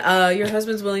 Jane, your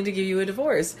husband's willing to give you a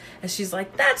divorce." And she's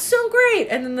like, "That's so great."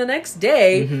 And then the next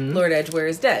day, Lord Edgware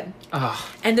is dead. Oh,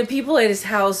 And the people at his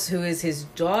house, who is his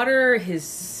daughter, his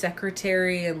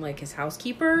secretary, and like his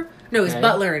housekeeper. No, his Okay.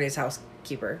 butler and his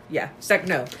housekeeper. Yeah. His What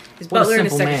a butler and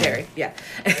his simple man. secretary.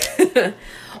 Yeah.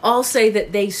 All say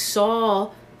that they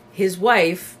saw his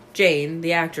wife, Jane,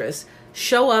 the actress,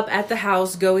 show up at the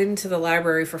house, go into the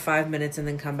library for 5 minutes, and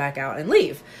then come back out and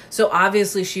leave. So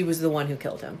obviously she was the one who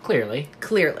killed him. clearly.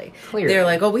 Clearly. Clearly. They're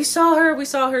like, "Oh, we saw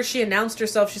her. She announced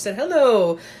herself. She said,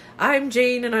 'Hello, I'm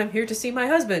Jane, and I'm here to see my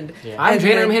husband.'" I'm And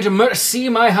Jane, then- I'm here to see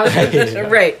my husband.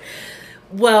 Right.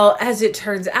 Well, as it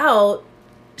turns out,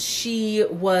 she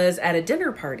was at a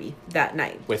dinner party that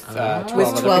night With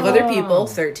with 12 other other people,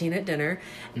 13 at dinner.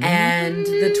 And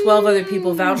the 12 other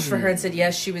people vouched for her and said,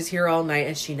 yes, she was here all night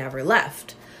and she never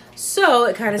left. So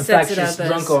it kind of In sets fact, it she's up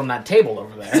drunk as... on that table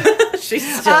over there. She's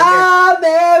still here. I'm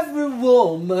every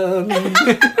woman.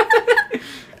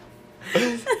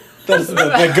 That's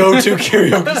the go-to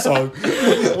karaoke song.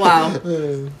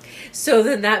 Wow. So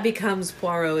then that becomes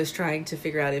Poirot is trying to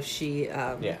figure out if she...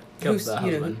 Killed who's, the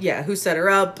you know, husband. yeah, who set her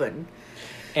up and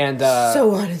And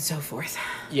so on and so forth.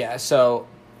 yeah, so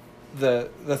the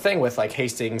thing with like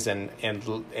Hastings and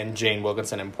Jane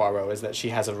Wilkinson and Poirot is that she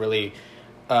has a really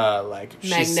like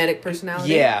Magnetic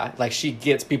personality. Yeah, like she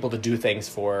gets people to do things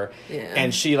for her. Yeah.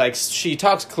 And she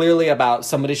talks clearly about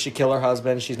somebody should kill her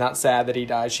husband. She's not sad that he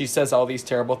died. She says all these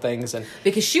terrible things and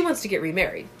Because she wants to get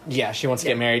remarried. yeah, she wants to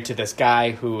get married to this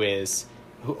guy who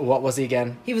what was he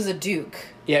again? He was a duke.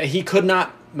 Yeah, he could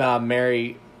not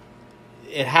marry.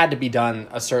 It had to be done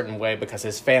a certain way because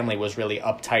his family was really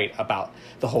uptight about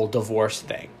the whole divorce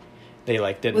thing. They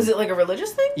like didn't. Was it like a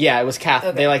religious thing? Yeah, it was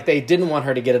Catholic. Okay. They didn't want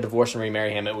her to get a divorce and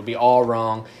remarry him. It would be all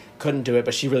wrong. Couldn't do it,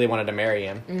 but she really wanted to marry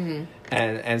him. Mm-hmm.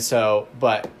 And so,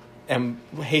 and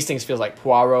Hastings feels like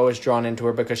Poirot is drawn into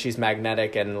her because she's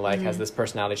magnetic and like has this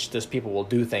personality. Those people will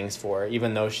do things for her,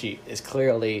 even though she is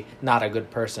clearly not a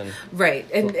good person. Right.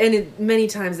 And many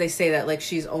times they say that like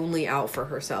she's only out for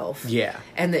herself. Yeah.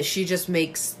 And that she just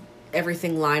makes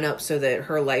everything line up so that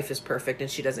her life is perfect and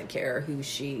she doesn't care who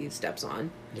she steps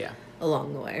on Yeah.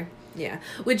 along the way. Yeah.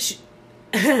 Which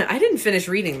I didn't finish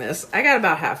reading this. I got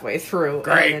about halfway through.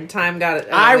 Great. And time got it.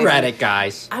 I read it,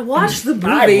 guys. I watched the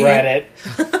movie. I read it.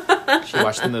 She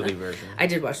watched the movie version. I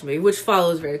did watch the movie, which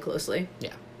follows very closely.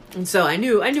 Yeah. And so I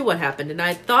knew what happened, and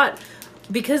I thought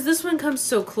because this one comes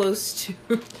so close to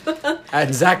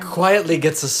And Zach quietly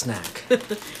gets a snack.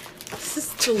 this is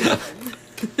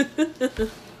the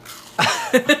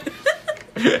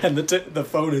And the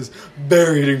phone is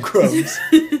buried in crumbs.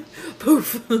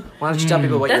 poof. Why don't you tell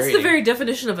people what That's you're the eating? very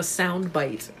definition of a sound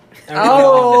bite.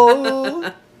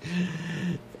 Oh!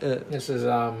 This is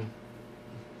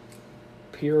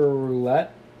pirouette.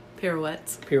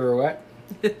 Pirouettes. Pirouette.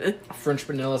 French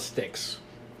vanilla sticks.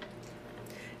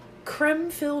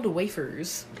 Creme-filled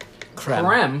wafers.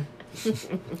 Creme.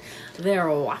 They're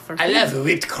wafers. I love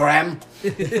whipped creme.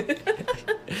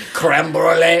 Creme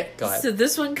brulee. Go ahead. So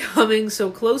this one coming so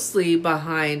closely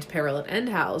behind Peril at End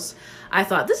House, I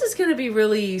thought this is going to be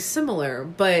really similar,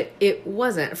 but it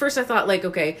wasn't. At first I thought, like,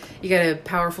 okay, you got a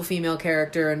powerful female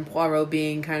character and Poirot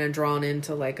being kind of drawn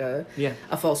into like a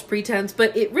false pretense,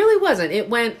 but it really wasn't. It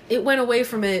went away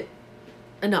from it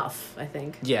enough, I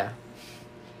think. Yeah.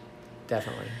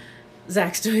 Definitely.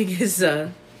 Zach's doing his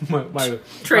My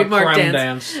trademark creme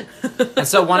dance. And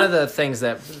so one of the things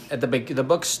that at the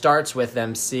book starts with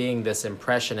them seeing this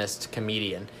impressionist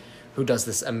comedian who does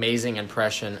this amazing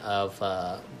impression of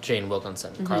Jane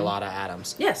Wilkinson, Carlotta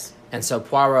Adams. Yes. And so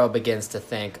Poirot begins to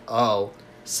think, oh,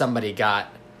 somebody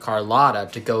got Carlotta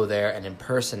to go there and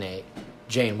impersonate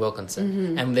Jane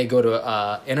Wilkinson. And they go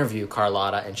to interview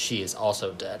Carlotta, and she is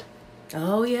also dead.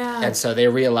 Oh, yeah. And so they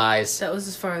realize That was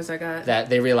as far as I got.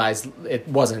 it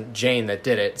wasn't Jane that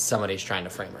did it, somebody's trying to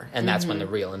frame her. And that's when the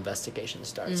real investigation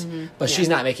starts. But she's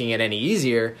not making it any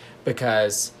easier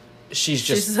because she's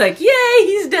She's like, yay,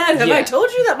 he's dead. Have I Yeah. told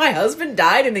you that my husband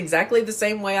died in exactly the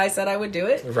same way I said I would do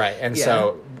it? right. And Yeah.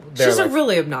 so they're She's like, a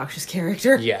really obnoxious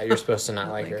character. yeah, you're supposed to not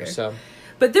like like her. her. So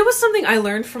But there was something I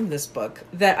learned from this book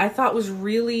that I thought was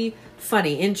really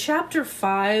funny. In chapter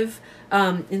 5,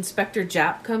 Inspector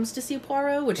Japp comes to see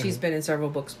Poirot, which he's been in several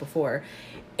books before.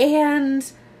 And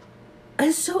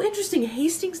it's so interesting.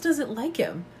 Hastings doesn't like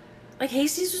him. Like,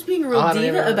 Hastings was being a real Oh, I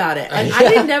diva never- about it. And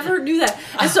I never knew that.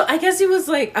 And so I guess he was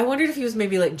like, I wondered if he was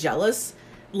maybe like jealous.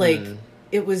 Like,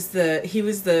 he was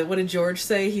the, what did George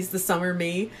say? He's the summer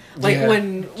me. Like Yeah.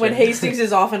 when Hastings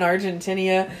is off in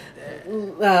Argentina.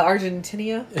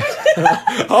 Argentina?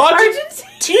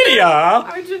 Argentina.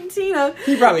 Argentina.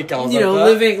 he probably calls You it know,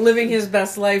 that. living his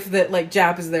best life, that like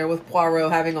Japp is there with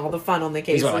Poirot having all the fun on the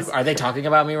He's cases. like, are they talking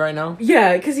about me right now?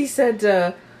 Yeah, because he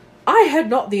said, I had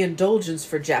not the indulgence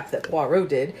for Japp that Poirot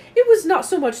did. It was not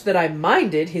so much that I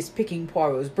minded his picking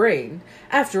Poirot's brain.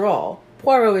 After all,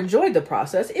 Poirot enjoyed the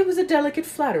process. It was a delicate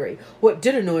flattery. What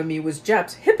did annoy me was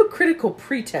Japp's hypocritical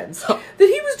pretense that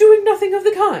he was doing nothing of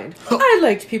the kind. I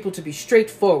liked people to be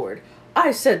straightforward.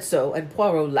 I said so, and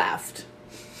Poirot laughed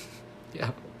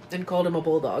Yeah. and called him a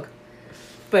bulldog.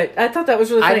 But I thought that was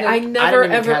really funny. I didn't never,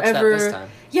 even ever, catch that ever. this time.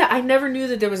 Yeah, I never knew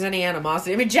that there was any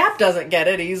animosity. I mean, Japp doesn't get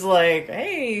it. He's like,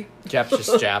 hey. Japp's just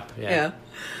Japp. Yeah. Yeah.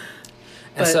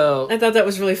 And But so I thought that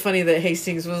was really funny that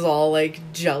Hastings was all like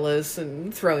jealous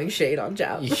and throwing shade on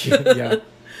Japp. yeah.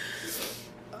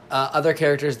 Other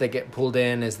characters that get pulled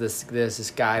in is this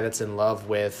guy that's in love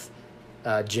with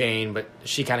Jane, but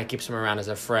she kind of keeps him around as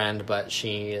a friend, but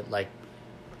she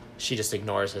just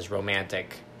ignores his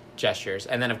romantic gestures.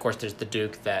 And then of course there's the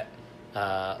Duke that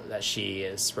she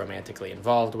is romantically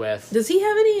involved with. Does he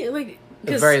have any like?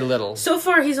 'Cause Very little. So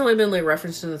far, he's only been like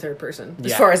referenced in the third person,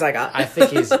 as Yeah. far as I got. I think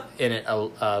he's in it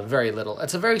very little.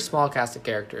 It's a very small cast of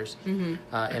characters in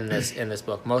this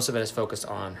book. Most of it is focused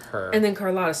on her. And then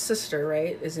Carlotta's sister,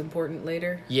 right, is important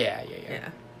later. yeah.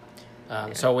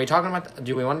 Yeah. So are we talking about?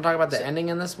 Do we want to talk about the ending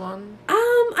in this one?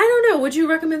 I don't know. Would you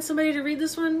recommend somebody to read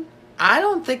this one? I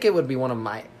don't think it would be one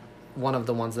of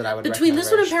the ones that I would Between recommend this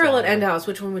one and very Peril at strongly. End House,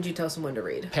 which one would you tell someone to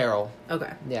read? Peril.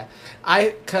 Okay. Yeah,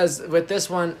 because with this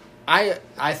one, I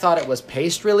thought it was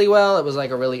paced really well. It was like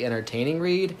a really entertaining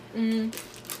read.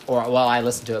 Or well, I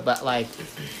listened to it, but like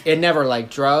it never like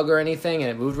drug or anything, and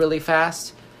it moved really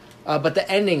fast. But the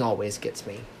ending always gets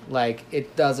me. Like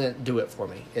it doesn't do it for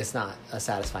me. It's not a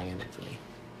satisfying ending for me.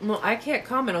 Well, I can't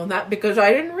comment on that because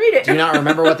I didn't read it. Do you not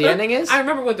remember what the ending is? I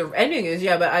remember what the ending is,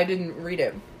 yeah, but I didn't read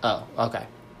it. Oh, okay.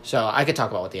 So I could talk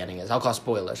about what the ending is. I'll call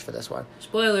spoilers for this one.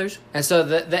 Spoilers. And so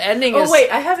the ending is. Oh, wait,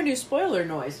 I have a new spoiler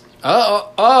noise.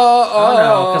 Oh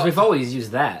no, because we've always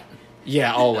used that.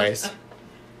 Yeah, always.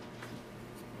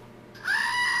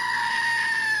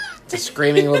 It's a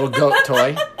screaming little goat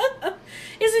toy.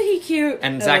 Isn't he cute?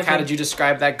 And I Zach, love how him. did you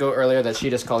describe that goat earlier that she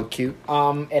just called cute?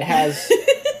 It has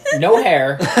no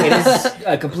hair. It is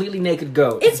a completely naked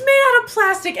goat. It's made out of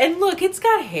plastic, and look, it's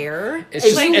got hair. It's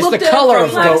just Like, it's looked the at color from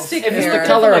of goat. plastic if it's hair. the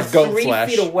color color of goat 3 flesh.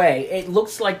 feet away, it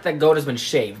looks like the goat has been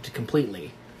shaved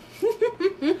completely,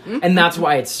 and that's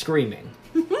why it's screaming.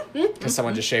 Because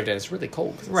someone just shaved it. It's really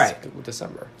cold. 'Cause it's Right.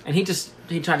 December. And he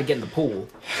tried to get in the pool,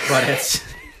 but it's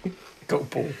Goat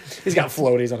pool. He's got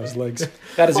floaties on his legs.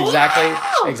 That is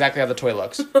exactly how the toy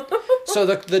looks. So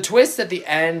the twist at the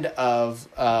end of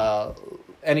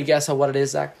any guess on what it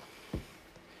is, Zach?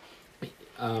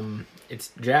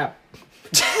 it's Jap.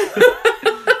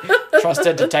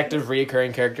 Trusted detective,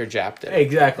 reoccurring character Jap did.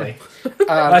 Exactly.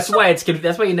 That's why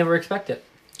you never expect it.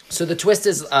 So the twist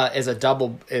is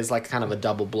like kind of a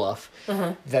double bluff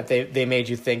that they made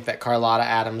you think that Carlotta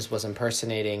Adams was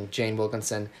impersonating Jane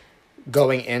Wilkinson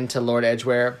going into Lord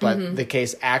Edgware, but the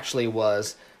case actually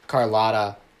was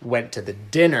Carlotta went to the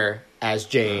dinner as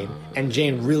Jane, and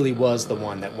Jane really was the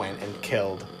one that went and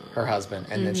killed her husband,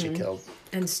 and then she killed.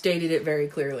 And stated it very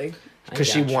clearly. Because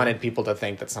she wanted people to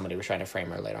think that somebody was trying to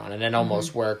frame her later on, and it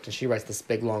almost worked. And she writes this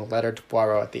big long letter to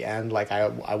Poirot at the end, like I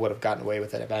would have gotten away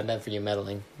with it if it hadn't been for you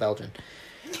meddling Belgian.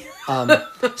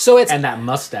 So it's And that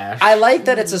mustache. I like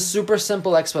that it's a super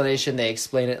simple explanation. They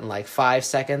explain it in like 5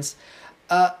 seconds.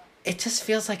 It just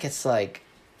feels like it's like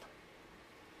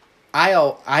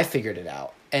I figured it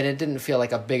out, and it didn't feel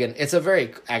like a big. It's a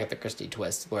very Agatha Christie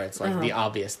twist where it's like the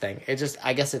obvious thing.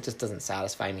 I guess it just doesn't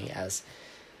satisfy me as.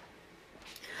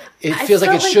 It feels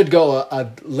like it should go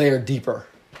a layer deeper.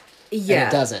 Yeah. And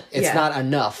it doesn't. It's not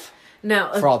enough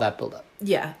now for all that buildup.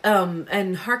 Yeah.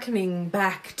 And hearkening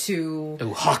back to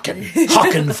Oh,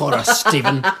 Hawken for us,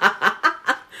 Stephen.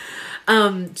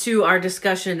 to our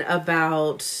discussion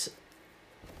about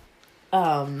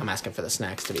I'm asking for the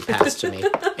snacks to be passed to me.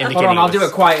 Hold on, I'll do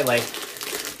it quietly.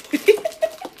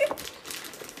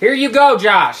 Here you go,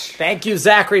 Josh. Thank you,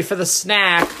 Zachary, for the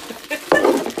snack.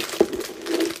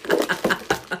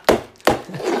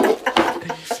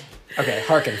 Okay,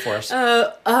 hearken for us.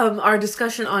 our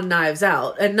discussion on Knives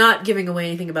Out, and not giving away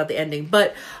anything about the ending,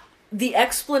 but the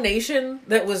explanation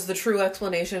that was the true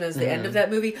explanation as the end of that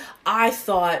movie, I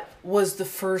thought was the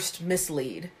first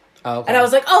mislead. Okay. And I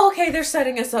was like, oh, okay, they're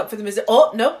setting us up for the mislead.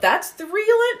 Oh, nope, that's the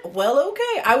real end. Well,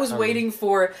 okay. I was waiting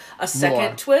for a second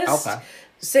More. twist. Okay.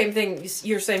 Same thing,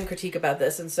 your same critique about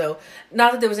this. And so,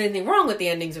 not that there was anything wrong with the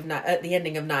ending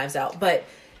of Knives Out, but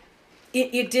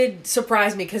it did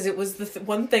surprise me because it was the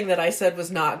one thing that I said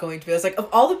was not going to be. I was like, of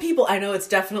all the people I know, it's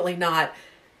definitely not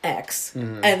X.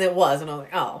 And it was. And I was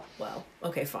like, oh, well,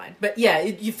 okay, fine. But yeah,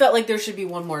 you felt like there should be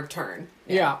one more turn.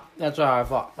 Yeah, that's what I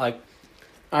thought. Like,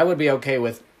 I would be okay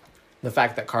with the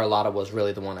fact that Carlotta was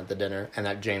really the one at the dinner and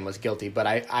that Jane was guilty, but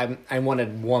I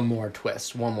wanted one more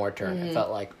twist, one more turn. It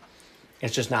felt like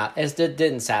it's just not. It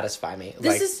didn't satisfy me.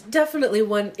 This is definitely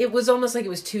one. It was almost like it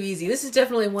was too easy. This is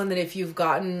definitely one that if you've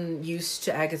gotten used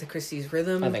to Agatha Christie's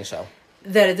rhythm, I think so.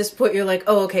 that at this point you're like,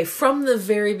 oh, okay, from the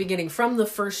very beginning, from the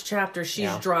first chapter, she's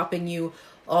Yeah. dropping you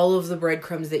all of the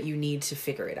breadcrumbs that you need to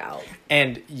figure it out.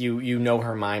 And you know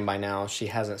her mind by now. She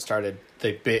hasn't started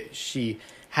she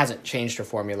hasn't changed her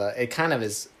formula. It kind of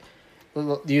is.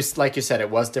 Like you said,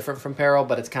 it was different from Peril,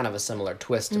 but it's kind of a similar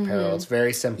twist to Peril. It's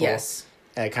very simple. Yes.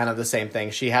 Kind of the same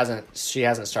thing. She hasn't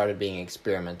started being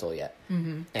experimental yet.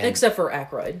 And, Except for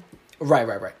Aykroyd.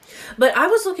 Right. But I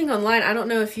was looking online. I don't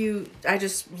know if I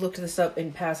just looked this up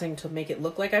in passing to make it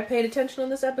look like I paid attention on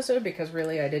this episode, because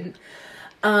really I didn't.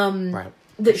 Right.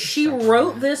 That she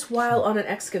wrote this while on an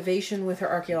excavation with her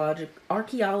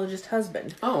archaeologist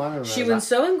husband. Oh, I remember She that. was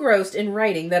so engrossed in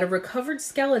writing that a recovered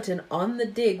skeleton on the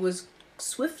dig was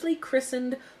swiftly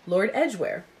christened Lord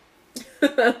Edgware.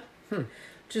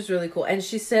 Which is really cool. And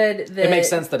she said that... It makes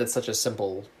sense that it's such a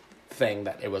simple thing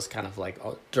that it was kind of like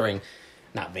during,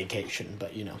 not vacation,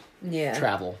 but, Yeah.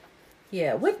 travel.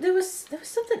 Yeah. There was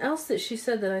something else that she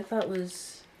said that I thought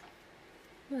was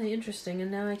really interesting,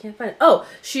 and now I can't find it. Oh,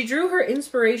 she drew her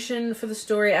inspiration for the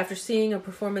story after seeing a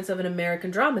performance of an American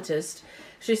dramatist.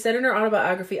 She said in her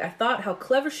autobiography, I thought how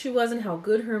clever she was and how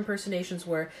good her impersonations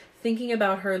were. Thinking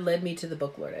about her led me to the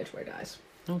book Lord Edgware Dies.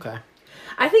 Okay.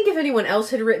 I think if anyone else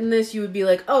had written this, you would be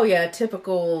like, oh yeah,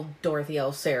 typical Dorothy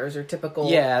L. Sayers or typical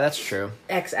Yeah, that's true.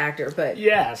 ex-actor, but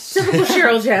Yes. typical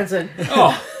Cheryl Jansen.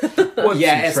 Oh.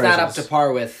 Yeah, it's not up to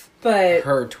par with But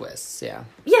her twists, yeah.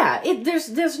 yeah,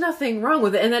 there's nothing wrong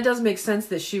with it, and that does make sense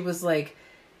that she was like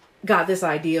got this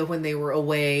idea when they were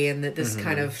away, and that this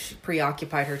kind of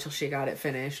preoccupied her till she got it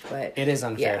finished. But It is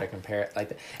unfair Yeah. to compare it like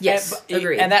that. Yes,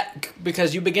 agreed. And that,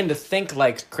 because you begin to think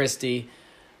like Christie,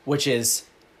 which is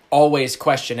always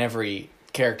question every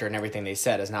character and everything they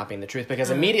said as not being the truth. Because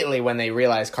immediately when they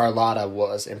realized Carlotta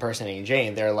was impersonating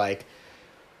Jane, they're like,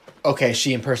 okay,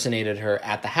 she impersonated her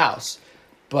at the house.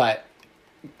 But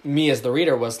me as the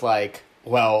reader was like,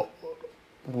 well,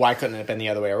 why couldn't it have been the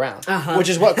other way around? Which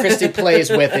is what Christie plays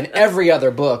with in every other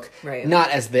book. Right. Not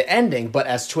as the ending, but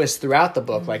as twists throughout the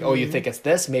book. Like, oh, you think it's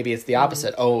this? Maybe it's the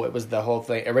opposite. Oh, it was the whole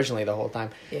thing, originally the whole time.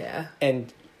 yeah,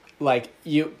 And, like,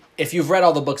 if you've read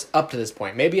all the books up to this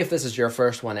point, maybe if this is your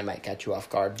first one, it might catch you off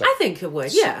guard. But I think it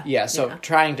would. Yeah, yeah, so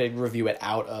trying to review it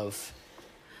out of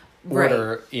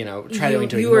order, trying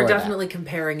to you ignore are that. definitely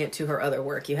comparing it to her other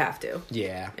work. You have to.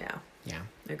 Yeah. Yeah, Yeah.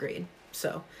 agreed.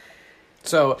 So,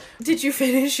 So Did you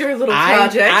finish your little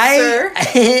project, sir?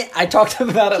 I talked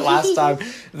about it last time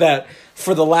that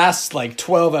for the last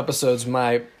 12 episodes,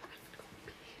 my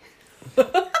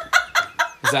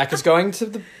Zach is going to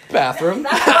the bathroom.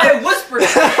 I whispered.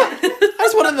 I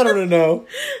just wanted them to know.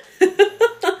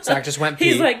 Zach just went pee.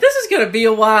 He's like, this is gonna be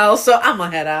a while, so I'm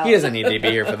gonna head out. He doesn't need to be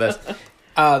here for this.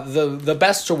 The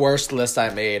best to worst list I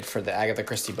made for the Agatha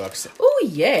Christie books Oh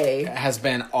yay! has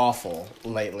been awful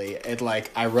lately.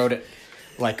 I wrote it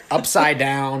upside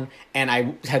down, and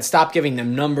I had stopped giving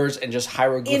them numbers and just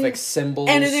hieroglyphic symbols.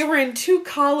 And they were in 2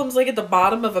 columns, at the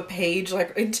bottom of a page,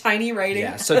 in tiny writing.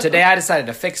 Yeah, so today I decided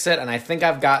to fix it, and I think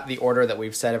I've got the order that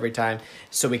we've said every time,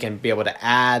 so we can be able to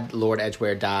add Lord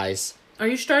Edgware Dies. Are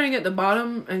you starting at the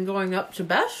bottom and going up to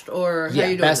best, or how are you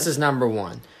doing best this? is number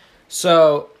 1.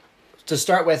 So, to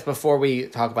start with, before we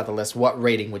talk about the list, what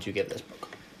rating would you give this book?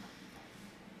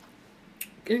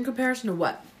 In comparison to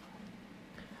what?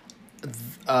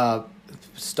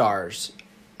 Stars.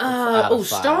 Out of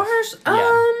 5. Stars?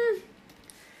 Yeah.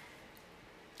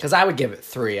 Because I would give it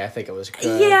 3. I think it was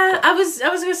good. Yeah, I was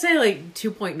gonna say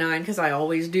 2.9 because I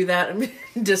always do that. I'm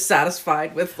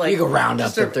dissatisfied with You go round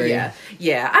up to 3.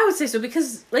 Yeah, I would say so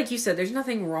because, like you said, there's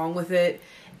nothing wrong with it,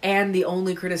 and the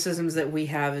only criticisms that we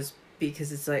have is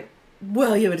because it's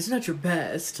well, yeah, but it's not your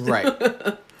best, Right.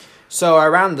 So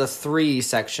around the 3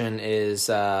 section is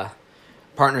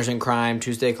Partners in Crime,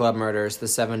 Tuesday Club Murders, The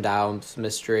Seven Dials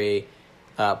Mystery,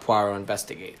 Poirot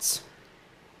Investigates.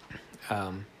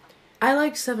 I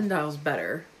like Seven Dials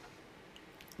better,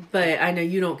 but I know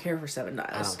you don't care for Seven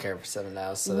Dials. I don't care for Seven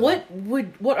Dials. So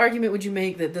What argument would you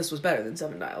make that this was better than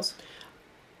Seven Dials?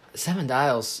 Seven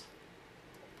Dials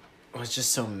was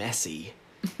just so messy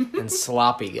and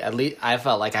sloppy. At least I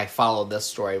felt like I followed this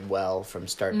story well from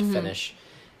start to finish.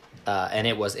 And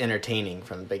it was entertaining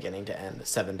from the beginning to end.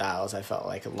 Seven Dials, I felt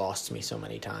like it lost me so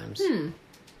many times.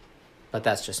 But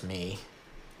that's just me.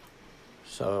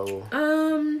 So,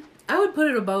 I would put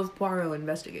it above Poirot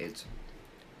Investigates.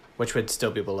 which would still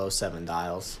be below Seven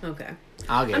Dials. Okay.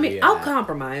 I'll give you I'll that.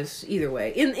 compromise either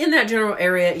way. In that general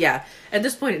area, yeah. At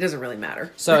this point, it doesn't really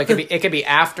matter. So it could be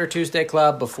after Tuesday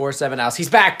Club, before Seven Dials. He's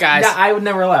back, guys. Yeah, I would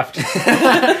never left.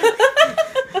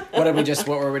 What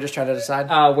were we just trying to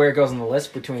decide? Where it goes on the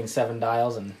list between Seven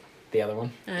Dials and the other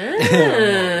one.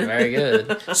 Very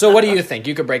good. So what do you think?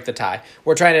 You could break the tie.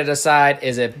 We're trying to decide,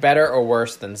 is it better or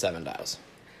worse than Seven Dials?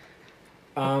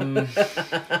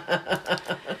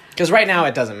 Because right now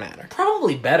it doesn't matter.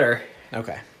 Probably better.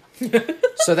 Okay.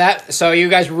 So you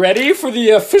guys ready for the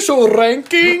official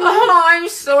ranking? Oh, I'm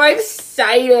so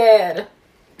excited.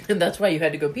 And that's why you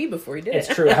had to go pee before you did It's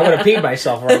it. true. I would have peed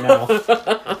myself right now.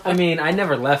 I mean, I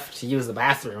never left to use the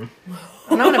bathroom.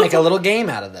 I'm going to make a little game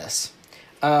out of this.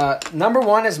 Number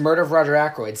 1 is Murder of Roger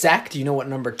Ackroyd. Zach, do you know what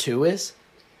number 2 is?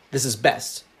 This is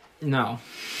best. No.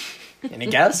 Any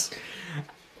guess?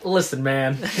 Listen,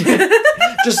 man.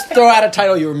 Just throw out a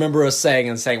title you remember us saying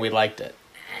and saying we liked it.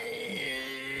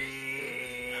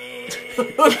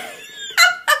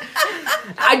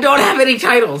 I don't have any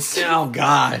titles. Oh,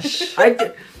 gosh.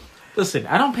 Listen,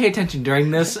 I don't pay attention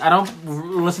during this. I don't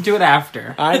listen to it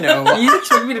after. I know. You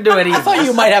expect me to do it either. I thought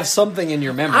you might have something in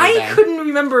your memory I then. couldn't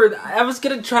remember. I was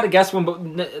going to try to guess one, but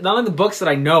none of the books that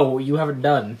I know you haven't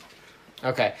done.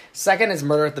 Okay. Second is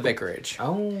Murder at the Vicarage.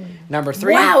 Oh. Number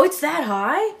 3. Wow, it's that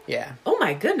high? Yeah. Oh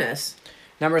my goodness.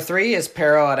 Number 3 is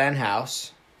Peril at End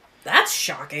House. That's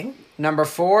shocking. Number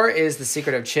 4 is The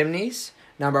Secret of Chimneys.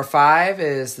 Number 5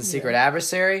 is The Secret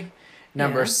Adversary.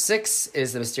 Number 6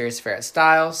 is The Mysterious Affair at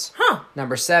Styles. Huh.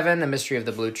 Number 7, The Mystery of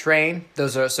the Blue Train.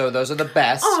 Those are the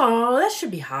best. Oh, that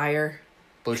should be higher.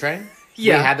 Blue Train?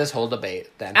 Yeah. We had this whole debate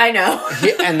then. I know.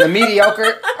 And the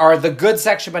mediocre are the good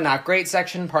section but not great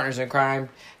section. Partners in Crime,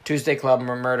 Tuesday Club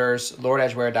Murders, Lord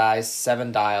Edgware Dies,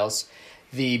 Seven Dials.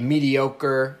 The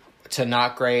mediocre to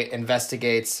not great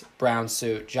Investigates, Brown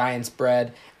Suit, Giant's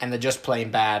Bread, and the just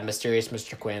plain bad Mysterious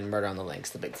Mr. Quinn, Murder on the Links,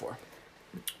 the big 4.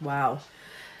 Wow.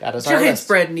 That is our Giant's list.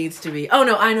 Bread needs to be... Oh,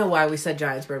 no, I know why we said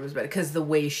Giant's Bread was better. Because the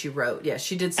way she wrote. Yes,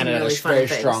 she did some And really a fun very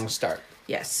things. strong start.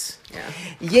 Yes. Yeah.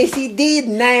 Yes, he did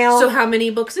now. So how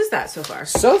many books is that so far?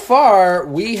 So far,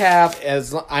 we have,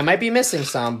 I might be missing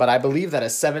some, but I believe that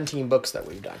is 17 books that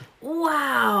we've done.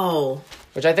 Wow.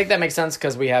 Which I think that makes sense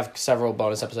because we have several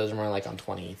bonus episodes and we're on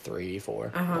 23,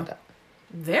 4.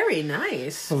 Very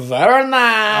nice. Very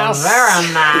nice.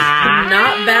 Very nice.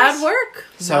 Not bad work.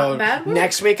 So Not bad work.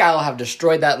 next week I'll have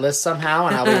destroyed that list somehow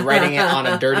and I'll be writing it on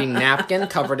a dirty napkin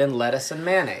covered in lettuce and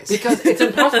mayonnaise. Because it's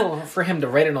impossible for him to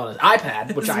write it on his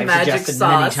iPad, which It's I've magic suggested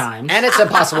sauce. many times. And it's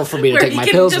impossible for me to Where take you my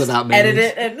can pills just without edit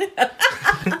mayonnaise. it and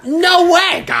No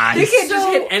way, guys. They can't just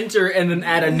hit enter and then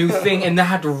add a new thing and then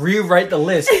have to rewrite the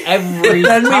list every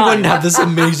Then time. we wouldn't have this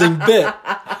amazing bit.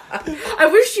 I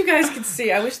wish you guys could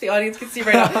see. I wish the audience could see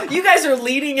right now. You guys are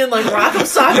leaning in like Rock'em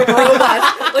Sock'em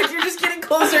Robots. Like you're just getting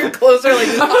closer and closer. Like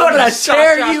I'm gonna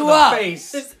tear you up.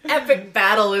 this epic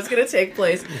battle is going to take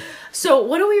place. So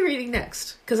what are we reading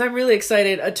next? Because I'm really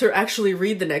excited to actually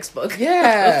read the next book.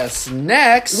 Yes.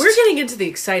 Next, We're getting into the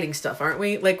exciting stuff, aren't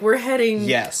we? Like we're heading.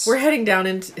 Yes. We're heading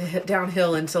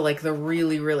downhill into like the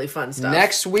really, really fun stuff.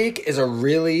 next week is a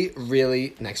really,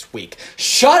 really next week.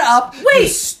 Shut up, Wait. you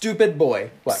stupid boy.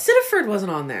 What? Sitterford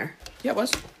wasn't on there. Yeah, it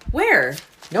was. Where?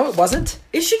 No, it wasn't.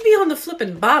 It should be on the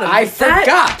flippin' bottom. I That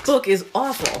forgot. book is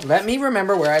awful. Let me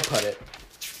remember where I put it.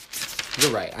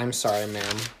 You're right. I'm sorry,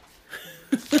 ma'am.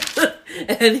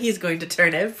 And he's going to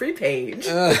turn every page.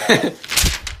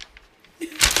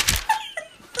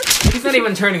 He's not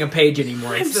even turning a page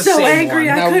anymore. It's I'm the so same angry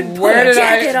one. I Now, couldn't put where a did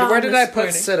jacket I on where did I this put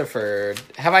morning.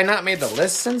 Sitterford? Have I not made the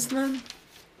list since then?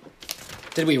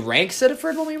 Did we rank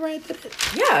Sitterford when we ranked it?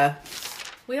 Yeah,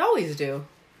 we always do.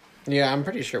 Yeah, I'm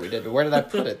pretty sure we did. But where did I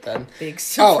put it then? Big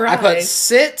surprise. Oh, I put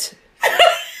sit.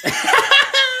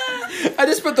 I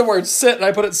just put the word sit and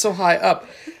I put it so high up.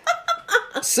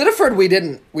 Sitterford we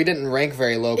didn't rank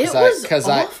very low It was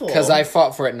awful. because I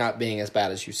fought for it not being as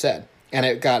bad as you said, and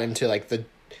it got into like the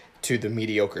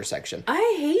mediocre section.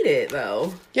 I hate it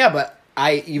though. Yeah, but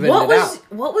I evened it out.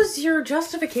 What was your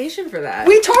justification for that?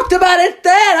 We talked about it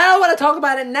then. I don't want to talk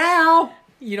about it now.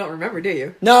 You don't remember, do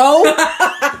you? No.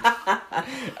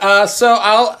 So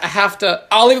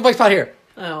I'll leave a blank spot here.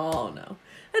 Oh no,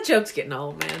 that joke's getting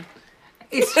old, man.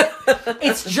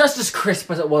 It's just as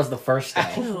crisp as it was the first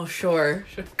day. Oh sure,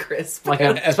 crisp. Like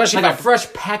a, Especially like if a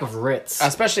fresh pack of Ritz.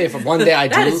 Especially if one day I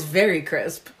That do, is very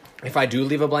crisp. if I do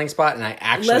leave a blank spot and I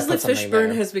actually Leslie put something Fishburne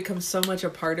there. has become so much a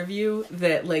part of you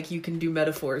that like you can do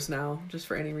metaphors now just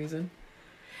for any reason.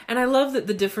 And I love that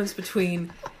the difference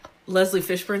between Leslie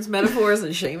Fishburne's metaphors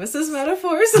and Seamus's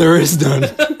metaphors. There is none.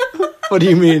 What do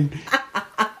you mean?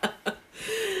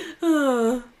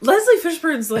 Leslie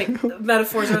Fishburne's like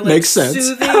metaphors are like Makes sense.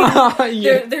 soothing.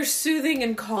 Yeah. They're soothing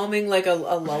and calming like a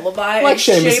lullaby. Like And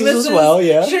Seamus's as well,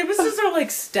 yeah. Seamus's are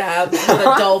like stabbed with a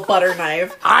dull butter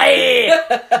knife.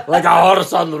 Aye! Like a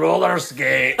horse on roller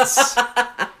skates.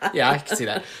 Yeah, I can see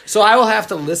that. So I will have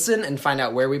to listen and find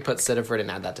out where we put Sitterford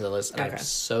and add that to the list. And Okay. I'm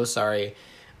so sorry.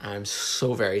 I'm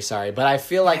so very sorry. But I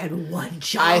feel like And one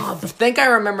I job. think I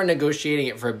remember negotiating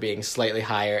it for being slightly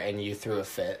higher and you threw a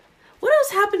fit. What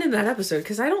else happened in that episode?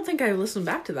 Because I don't think I listened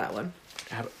back to that one.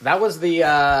 That was the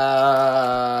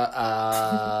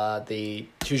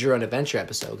Choose Your Own Adventure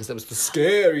episode because that was the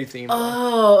scary theme.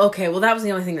 Oh, okay. Well, that was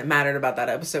the only thing that mattered about that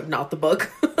episode, not the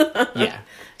book. Yeah.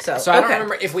 So So I don't okay.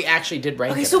 remember if we actually did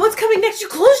rank Okay, it. so what's coming next? You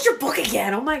closed your book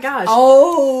again. Oh my gosh.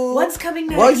 Oh. What's coming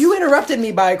next? Well, you interrupted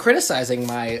me by criticizing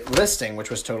my listing, which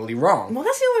was totally wrong. Well,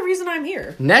 that's the only reason I'm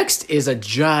here. Next is a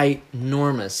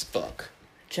ginormous book.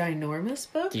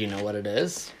 Ginormous book? Do you know what it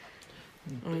is?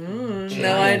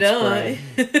 No, I don't.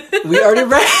 We already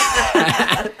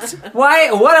read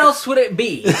Why? What else would it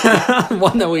be?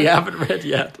 one that we haven't read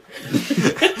yet.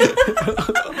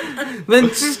 Then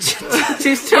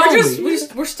just tell me.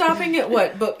 We're stopping at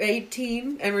what, book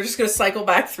 18? And we're just going to cycle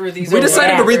back through these. We over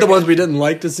decided and to read the over. ones we didn't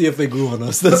like to see if they grew on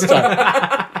us this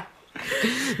time.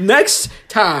 Next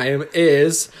time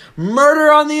is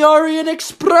Murder on the Orient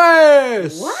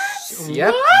Express. What?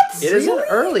 Yep. What? It is an Really?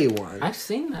 early one. I've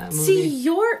seen that movie. See,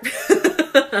 your...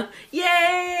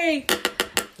 Yay!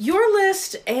 Your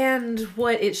list and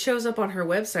what it shows up on her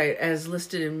website as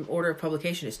listed in order of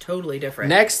publication is totally different.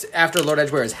 Next, after Lord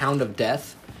Edgware, is Hound of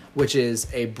Death, which is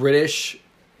a British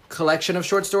collection of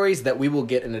short stories that we will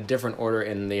get in a different order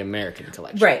in the American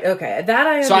collection. Right, okay. That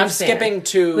I understand. So I'm skipping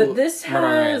to But this Murder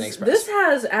on the Orient has Express. this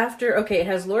has after it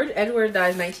has Lord Edward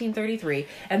dies 1933,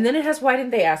 and then it has Why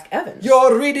Didn't They Ask Evans?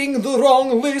 You're reading the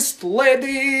wrong list,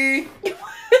 lady.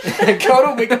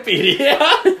 Go to Wikipedia.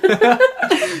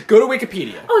 Go to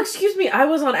Wikipedia. Oh, excuse me, I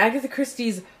was on Agatha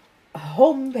Christie's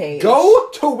homepage. Go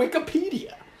to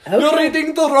Wikipedia. Okay. You're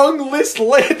reading the wrong list,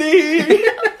 lady.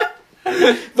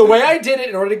 The way I did it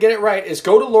in order to get it right is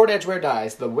go to Lord Edgware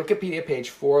Dies, the Wikipedia page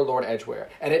for Lord Edgware,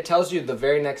 and it tells you the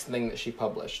very next thing that she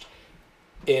published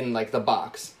in like the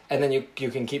box, and then you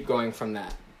can keep going from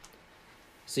that.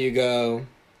 So you go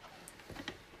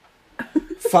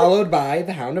followed by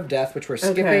The Hound of Death, which we're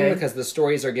skipping Okay. because the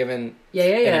stories are given Yeah.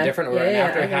 in a different order. Yeah, And yeah,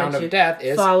 after I got Hound you. of Death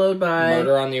is followed by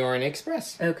Murder on the Orient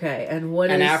Express. Okay, and what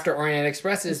And is after Orient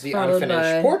Express is the followed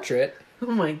unfinished by- portrait.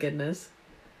 Oh my goodness.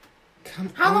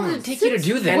 How long did it take you to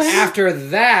do And this? after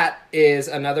that is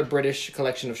another British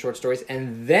collection of short stories,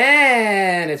 and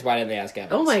then it's Why Did They Ask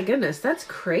Evans? Oh my goodness, that's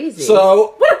crazy.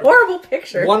 So, what a horrible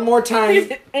picture. one more time,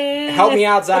 help me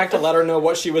out, Zach, to let her know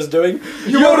what she was doing.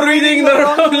 You're reading the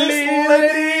wrong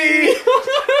lady.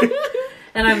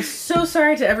 And I'm so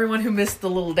sorry to everyone who missed the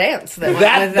little dance that went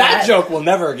with That joke will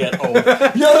never get old.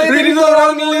 You're reading the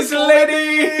wrong list,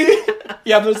 lady.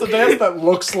 Yeah, there's a dance that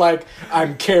looks like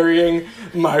I'm carrying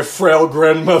my frail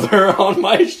grandmother on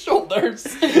my shoulders.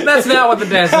 That's not what the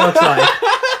dance looks like.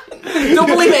 Don't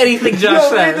believe anything Josh You're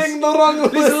says. reading the wrong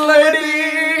list,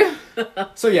 lady.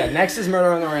 So yeah, next is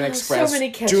Murder on the Orient Express. so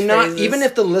many Do not, catchphrases. even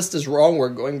if the list is wrong, we're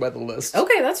going by the list.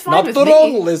 Okay, that's fine Not with the me.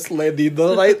 wrong list, lady.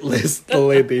 The right list,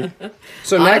 lady.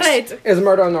 So All next right. is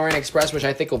Murder on the Orient Express, which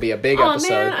I think will be a big Oh episode.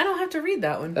 man, I don't have to read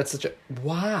that one. That's such a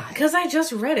why? Because I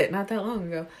just read it not that long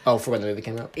ago. Oh, for when the movie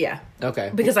came out. Yeah.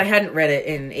 Okay. Because I hadn't read it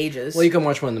in ages. Well, you can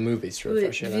watch one of the movies to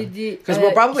refresh you. Because Because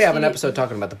we'll probably have an episode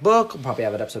talking about the book. We'll probably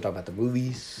have an episode talking about the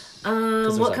movies.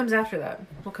 there's What like- comes after that?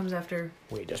 What comes after?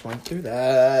 We just went through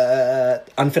that.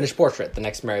 Unfinished Portrait, the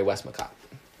next Mary Westmacott.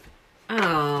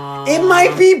 Oh. It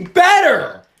might be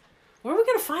better. Where are we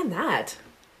gonna find that?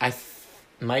 I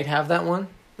might have that one.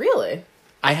 Really?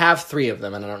 I have 3 of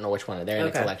them, and I don't know which one. They're in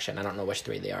Okay. a collection. I don't know which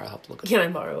 3 they are. I'll have to look. Can I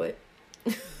borrow it?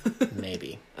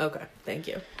 Maybe. Okay, thank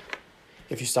you.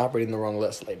 If you stop reading the wrong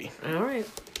list, lady. All right,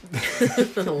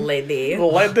 lady.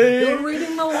 Lady.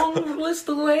 reading the long list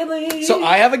of ladies. So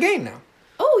I have a game now.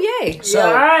 Oh yay! So,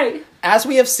 Alright. as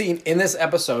we have seen in this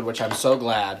episode, which I'm so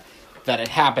glad that it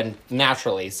happened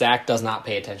naturally, Zach does not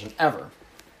pay attention ever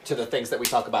to the things that we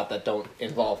talk about that don't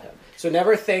involve him. So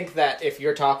never think that if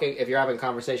you're having a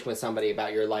conversation with somebody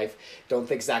about your life, don't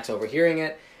think Zach's overhearing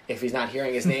it. If he's not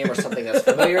hearing his name or something that's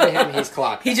familiar to him, he's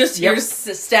clocked. He just hears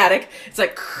static. It's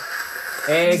like,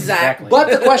 Exactly.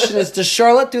 But the question is, does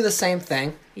Charlotte do the same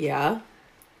thing? yeah.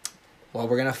 Well,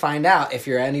 we're going to find out if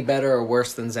you're any better or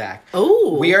worse than Zach.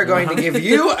 Oh, We are going to give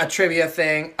you a trivia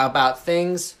game about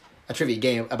things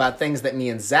that me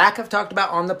and Zach have talked about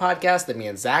on the podcast, that me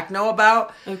and Zach know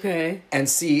about, okay. and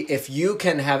see if you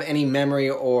can have any memory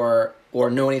or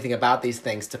know anything about these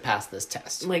things to pass this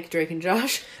test. Like Drake and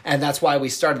Josh. And that's why we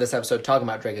started this episode talking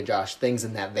about Drake and Josh, things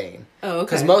in that vein. Oh, okay.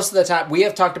 Because most of the time, we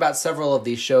have talked about several of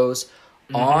these shows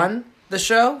on the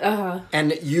show,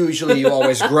 and usually you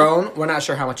always groan. We're not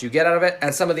sure how much you get out of it,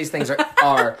 and some of these things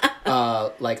are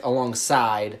like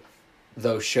alongside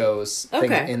those shows, Okay.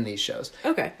 things in these shows.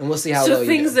 Okay. And we'll see how so well you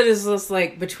things do. that is just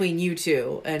like between you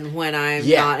two and when I'm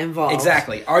Yeah, not involved.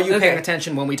 Exactly. Are you Okay. paying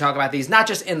attention when we talk about these? Not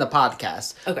just in the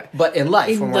podcast, Okay. but in life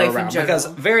In when life we're in around. general. Because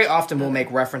very often we'll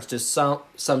make reference to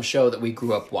some show that we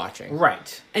grew up watching.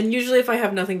 Right. And usually if I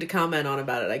have nothing to comment on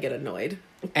about it, I get annoyed.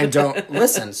 And don't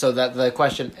listen. So that the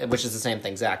question, which is the same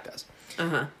thing Zach does.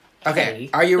 Uh-huh. Okay, Hey.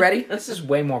 are you ready? This is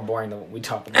way more boring than what we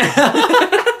talk about.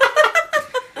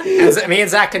 Me and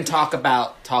Zach can talk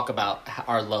about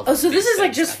our love. Oh, so of this these is like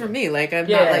things. just for me. Like I'm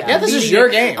Yeah, not like yeah, this is beating your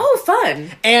it. game. Oh,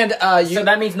 fun! And you, So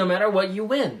that means no matter what, you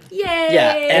win. Yay!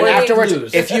 yeah. And Or you afterwards,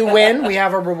 lose. if you win, we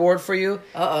have a reward for you.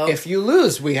 Uh-oh. If you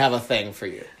lose, we have a thing for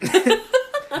you.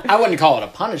 I wouldn't call it a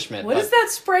punishment. What but is that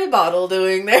spray bottle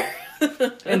doing there?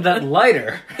 And that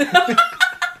lighter.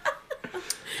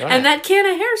 And that can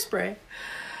of hairspray.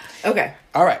 Okay,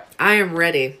 All right. I am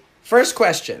ready. First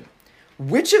question: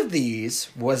 which of these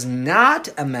was not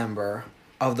a member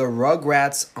of the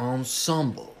Rugrats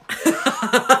ensemble?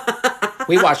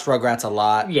 We watched Rugrats a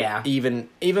lot. Yeah. Even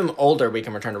older, we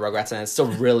can return to Rugrats, and it's still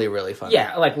really, really fun.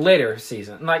 Yeah, like later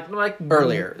season. Like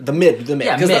Earlier, the mid, Yeah,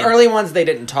 because the mid. early ones they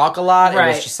didn't talk a lot. It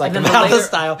Right. was just like And then the about the later-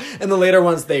 style, and the later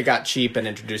ones they got cheap and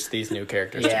introduced these new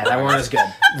characters. Yeah, to that Rugrats. one was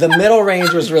good. The middle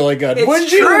range was really good. It's Would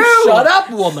you true! shut up,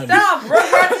 woman? Stop!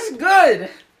 Rugrats is good!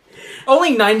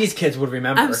 Only 90s kids would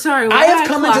remember. I'm sorry. I have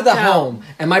come into the home,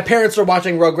 and my parents are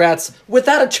watching Rugrats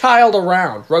without a child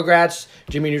around. Rugrats,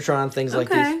 Jimmy Neutron, things like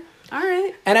Okay, these. all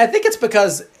right. And I think it's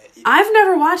because I've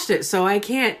never watched it, so I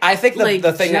can't. I think like,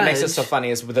 the thing that makes it judge. so funny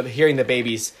is with hearing the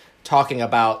babies talking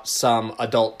about some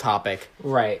adult topic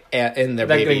Right. in their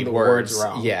They're baby getting the words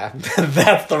wrong. Yeah,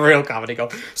 that's the real comedy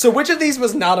gold. So which of these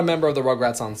was not a member of the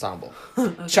Rugrats ensemble?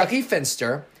 Chucky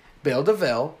Finster, Bill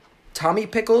DeVille, Tommy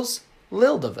Pickles,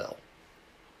 Lil DeVille.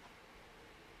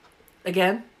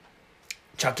 Again?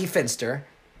 Chucky Finster,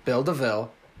 Bill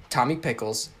DeVille, Tommy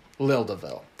Pickles, Lil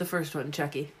DeVille. The first one,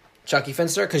 Chucky. Chucky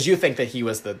Finster, because you think that he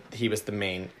was the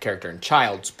main character in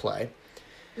Child's Play.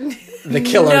 The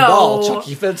killer No. doll,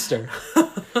 Chucky Finster.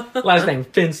 Last name,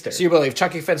 Finster. So you believe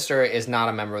Chucky Finster is not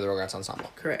a member of the Rugrats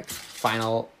ensemble? Correct.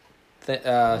 Final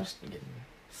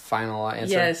answer.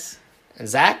 Yes. And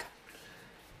Zach?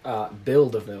 Bill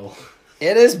DeVille.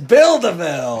 It is Bill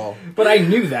DeVille. But I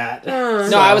knew that.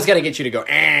 No, I was gonna get you to go.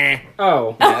 Eh.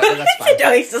 Oh. Yeah, that's fine.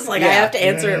 No, he's just like, I Yeah. have to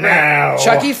answer it right.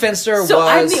 Chucky Finster So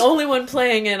I'm was the only one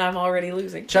playing and I'm already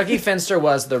losing. Chucky Finster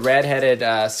was the redheaded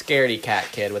scaredy cat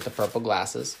kid with the purple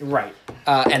glasses, Right.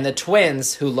 and the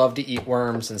twins who love to eat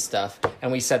worms and stuff.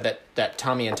 And we said that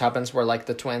Tommy and Tuppence were like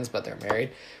the twins, but they're married.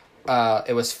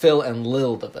 It was Phil and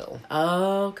Lil DeVille.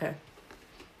 Oh, okay.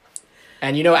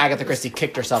 And you know Agatha Christie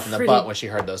kicked herself in the Pretty- butt when she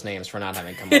heard those names for not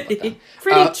having come up with them.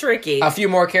 Pretty tricky. A few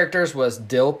more characters was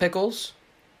Dill Pickles.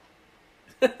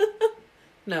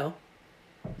 No.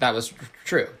 That was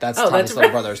true. That's Oh, Tommy's that's little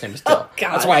right. brother's name is Dill. Oh,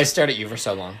 gosh. That's why I stared at you for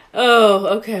so long.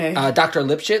 Oh, okay. Dr.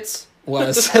 Lipschitz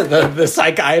was the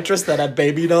psychiatrist that had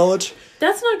baby knowledge.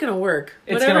 That's not gonna work.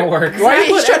 It's gonna work. Right?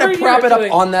 He's trying Whatever to prop you're it up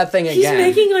doing. on that thing He's again.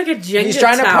 making like a Jenga He's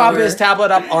trying to prop tower. his tablet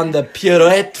up on the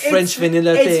Pierrette French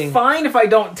vanilla It's thing. fine if I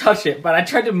don't touch it, but I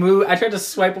tried to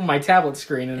swipe on my tablet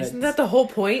screen and Isn't that the whole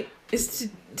point? Is to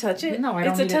touch it? No, I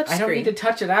don't It's need a touch I don't screen. need to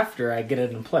touch it after I get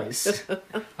it in place.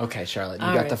 Okay, Charlotte, you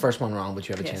All got right. the first one wrong, but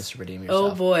you have a Yes. chance to redeem Oh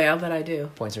yourself. boy, I'll bet I do.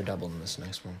 Points are doubled in this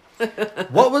next one.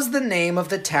 What was the name of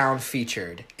the town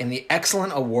featured in the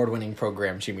excellent award-winning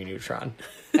program Jimmy Neutron?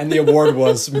 And the award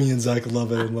was Me and Zach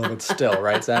love it and love it still,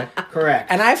 right, Zach? Correct.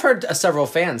 And I've heard several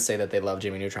fans say that they love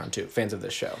Jimmy Neutron too, fans of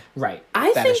this show. Right.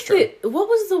 I That is think true. that what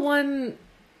was the one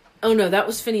oh no, that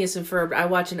was Phineas and Ferb. I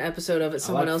watched an episode of it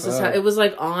someone like else's Ferb. house. It was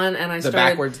like on and I The started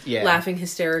backwards- yeah. laughing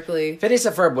hysterically. Phineas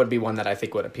and Ferb would be one that I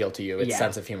think would appeal to you. Its Yeah.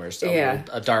 sense of humor is so Yeah.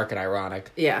 dark and ironic.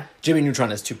 Yeah. Jimmy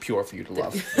Neutron is too pure for you to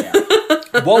love. Yeah.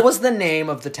 What was the name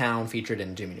of the town featured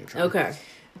in Jimmy Neutron? Okay.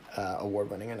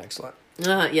 Award-winning and excellent.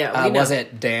 Yeah, we know. Was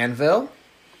it Danville,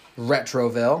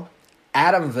 Retroville,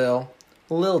 Adamville,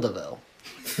 Lildaville?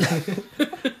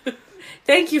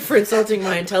 Thank you for insulting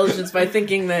my intelligence by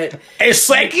thinking that A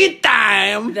second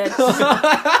time! that's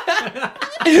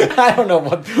I don't know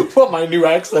what my new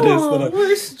accent is. oh, That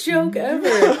worst joke ever.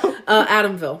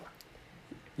 Adamville.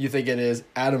 you think it is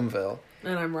Adamville.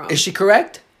 And I'm wrong. Is she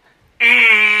correct?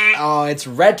 Oh, it's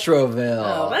Retroville.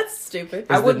 Oh, that's stupid.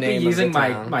 I the would be name of using the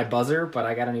town. my buzzer, but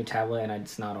I got a new tablet and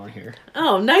it's not on here.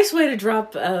 Oh, nice way to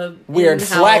drop Weird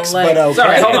in-house, flex, but okay.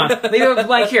 Sorry, hold on. Leave it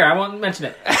blank here. I won't mention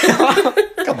it.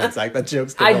 Come on, Zach, that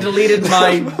joke's I dumb. deleted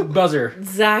my buzzer.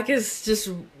 Zach is just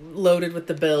loaded with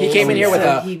the bills. He came in here with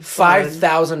so a he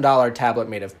 $5,000 tablet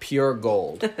made of pure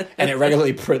gold, and it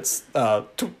regularly prints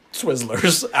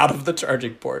Twizzlers out of the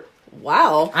charging port.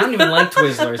 Wow. I don't even like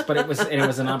Twizzlers, but it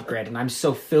was an upgrade, and I'm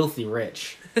so filthy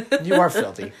rich. You are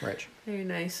filthy, Rich. Very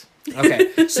nice.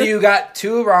 Okay, so you got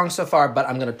 2 wrong so far, but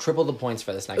I'm going to triple the points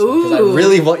for this next one because I Ooh.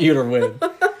 really want you to win.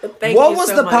 Thank What you was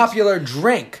so the much. popular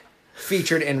drink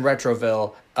featured in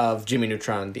Retroville of Jimmy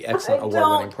Neutron, the excellent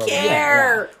award-winning Don't program?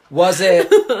 care. Was it?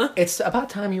 It's about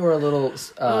time you were a little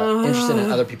interested in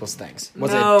other people's things.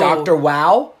 Was No. it Dr.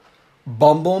 Wow,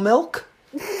 Bumble Milk,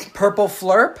 Purple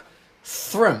Flurp,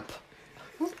 Thrimp?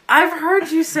 I've heard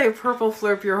you say purple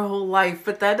flurp your whole life,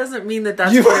 but that doesn't mean that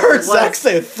that's You've what heard it was. Zach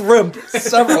say Thrimp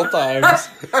several times.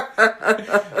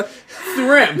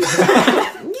 Thrimp.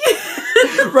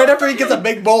 Right after he gets a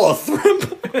big bowl of Thrimp.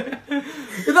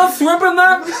 Is that Thrimp in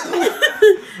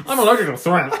that? I'm allergic to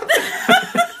Thrimp.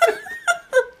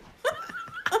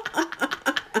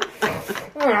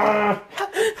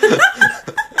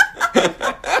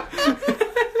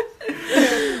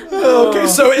 Okay,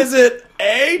 so is it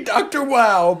A, Dr.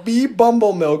 Wow, B,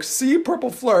 Bumble Milk, C, Purple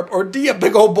Flurp, or D, a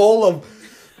big old bowl of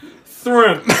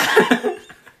Thrimp.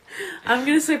 I'm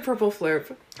gonna say purple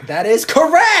flurp. That is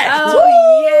correct!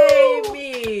 Oh, yay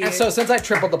me! And so since I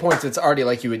tripled the points, it's already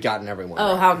like you had gotten everyone.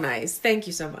 Oh, right. how nice. Thank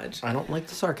you so much. I don't like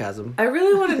the sarcasm. I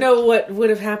really want to know what would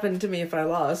have happened to me if I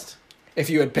lost. If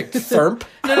you had picked Thurp.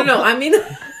 No. I mean,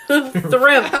 Thrimp.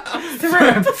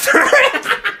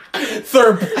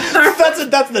 Thurp.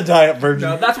 That's the diet version.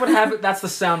 No, that's what happened. That's the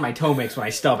sound my toe makes when I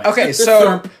stub it. Okay,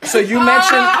 so you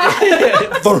mentioned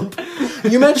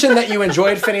Thurp. You mentioned that you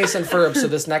enjoyed Phineas and Ferb, so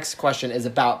this next question is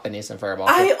about Phineas and Ferb.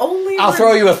 Also. I'll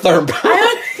throw you a Thurp.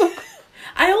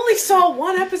 I only saw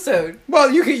one episode.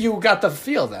 Well, you got the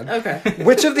feel then. Okay.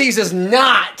 Which of these is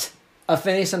not a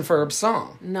Phineas and Ferb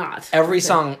song? Not. Every Okay.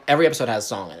 song, every episode has a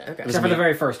song in it. Okay. It was, Except a, for the mu-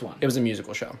 very first one. it was a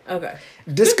musical show. Okay.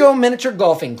 Disco Miniature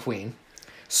Golfing Queen,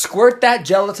 Squirt That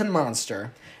Gelatin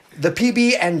Monster, The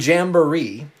PB and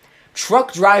Jamboree,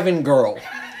 Truck Driving Girl.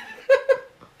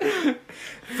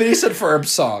 Phineas and Ferb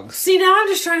songs. See, now I'm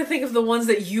just trying to think of the ones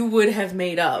that you would have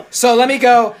made up. So let me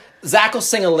go. Zach will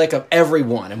sing a lick of every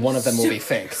one, and one of them will be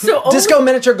fake. So only- Disco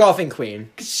Miniature Golfing Queen,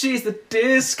 She's the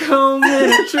disco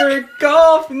miniature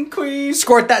golfing queen.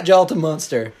 Squirt That Gelatin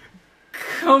Monster,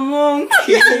 Come on,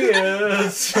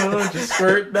 kids. Just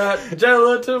squirt that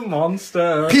gelatin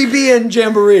monster. PB and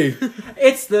Jamboree.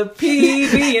 It's the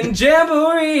PB and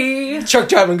Jamboree. Truck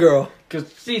driving girl.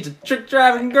 Cause she's a trick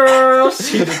driving girl.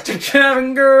 She's a trick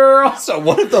driving girl. So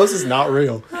one of those is not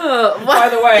real. By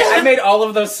the way, I made all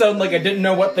of those sound like I didn't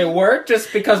know what they were,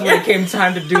 just because when it came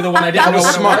time to do the one I didn't That know was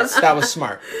what smart. it was. That was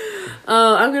smart.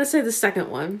 I'm gonna say the second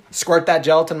one. Squirt that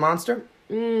gelatin monster.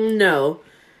 No,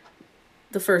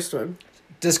 the first one.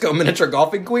 Disco miniature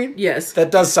golfing queen. Yes.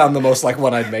 That does sound the most like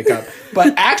one I'd make up.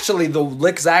 But actually, the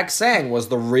lick Zach sang was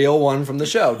the real one from the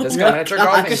show. Disco miniature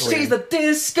golfing Cause queen. she's the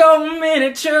disco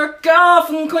miniature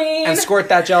golfing queen. And squirt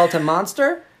that gelatin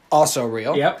monster. Also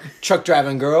real. Yep. Truck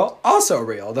driving girl. Also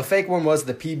real. The fake one was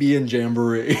the PB and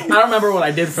Jamboree. I don't remember what I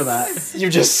did for that.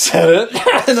 You just said it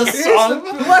in a song.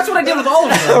 Well, that's what I did with all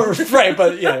of them. Right,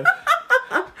 but yeah.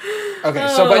 Okay,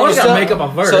 so but I you gotta still make up a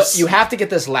verse. So you have to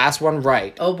get this last one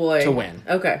right. Oh boy. To win.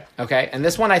 Okay. Okay, and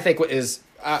this one I think is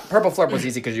Purple Flurp was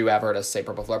easy because you have heard us say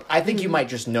Purple Flurp. I think you might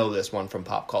just know this one from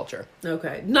pop culture.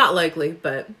 Okay. Not likely,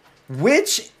 but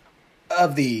Which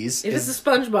of these if is it's a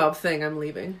SpongeBob thing, I'm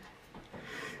leaving.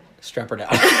 strap her down?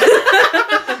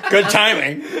 Good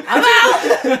timing.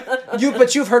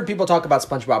 But you've heard people talk about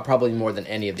SpongeBob probably more than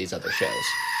any of these other shows.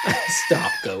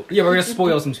 Stop, goat. Yeah, we're gonna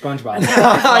spoil some SpongeBob. Watch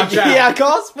out. Yeah,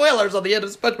 call spoilers on the end of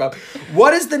SpongeBob.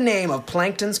 What is the name of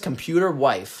Plankton's computer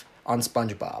wife on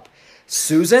SpongeBob?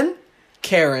 Susan,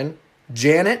 Karen,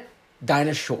 Janet,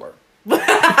 Dinah Shore.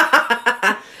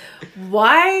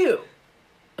 Why?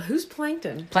 Who's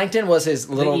Plankton? Plankton was his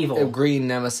little evil. green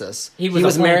nemesis. He He was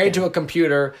was a married Plankton. to a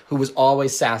computer who was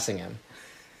always sassing him.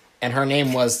 And her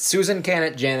name was Susan,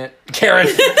 Karen.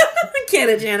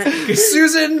 Canada Janet.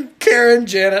 Susan, Karen,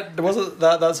 Janet. Wasn't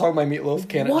that song by Meatloaf?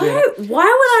 Janet, Janet. Why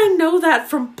would I know that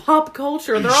from pop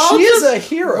culture? They're all She is just a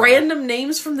hero. random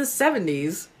names from the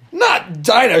 70s. Not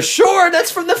Dinah Shore.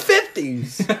 That's from the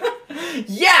 50s.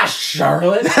 Yeah,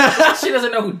 Charlotte. She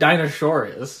doesn't know who Dinah Shore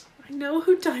is. I know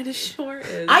who Dinah Shore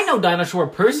is. I know Dinah Shore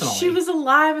personally. She was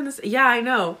alive in this. Yeah, I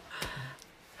know.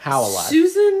 How alive?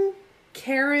 Susan,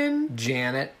 Karen,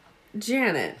 Janet,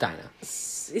 Janet. Dinah.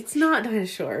 It's not Dinah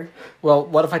Shore. Well,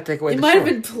 what if I take away It the might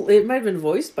have Shore? been. It might have been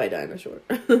voiced by Dinah Shore.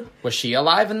 Was she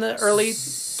alive in the late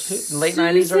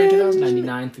 90s, early 2000s?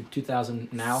 99 through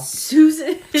 2000 now.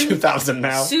 Susan, 2000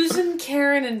 now. Susan,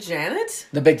 Karen, and Janet.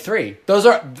 The big three. Those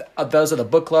are the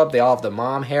book club. They all have the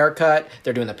mom haircut.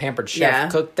 They're doing the pampered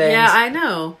chef cook things. Yeah, I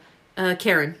know.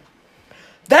 Karen.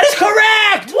 That is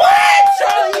correct! What?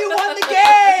 Charlie, you won the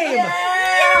game!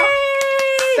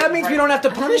 That means we don't have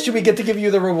to punish you. We get to give you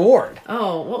the reward.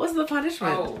 Oh, what was the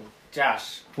punishment? Oh,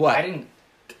 Josh. What?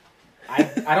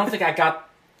 I don't think I got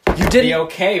You the didn't.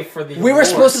 okay for the We were award.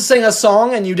 supposed to sing a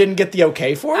song and you didn't get the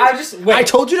okay for it? I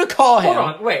told you to call him.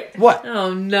 Hold on, wait. What?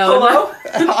 Oh no!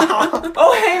 Hello?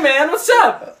 Oh, hey, man, what's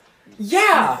up?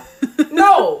 Yeah.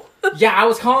 No. Yeah, I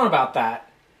was calling about that.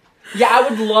 Yeah, I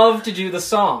would love to do the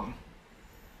song.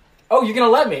 Oh, you're gonna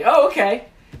let me? Oh, okay.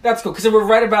 That's cool, because we're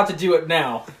right about to do it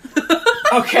now.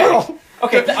 Okay.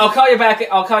 Okay, I'll call you back.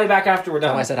 I'll call you back after we're done.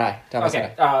 Tell him I said hi. Tell him I said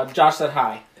Okay, hi. Josh said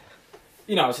hi.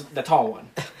 You know, it's the tall one.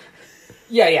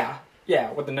 Yeah,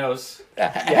 with the nose.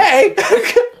 Hey!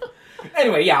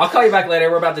 Anyway, yeah, I'll call you back later.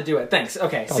 We're about to do it. Thanks.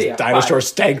 Okay, see ya. Dinosaur Bye.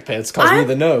 stank pits calls me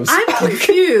the nose.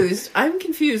 I'm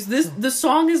confused. The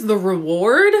song is the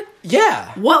reward.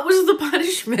 Yeah. What was the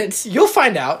punishment? You'll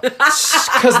find out.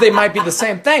 Because they might be the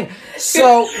same thing.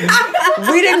 So,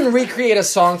 we didn't recreate a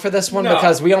song for this one No.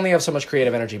 because we only have so much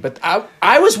creative energy. But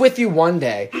I was with you one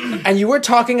day, and you were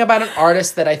talking about an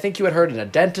artist that I think you had heard in a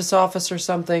dentist's office or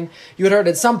something. You had heard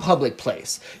in some public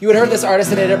place. You had heard this artist,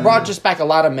 and it had brought just back a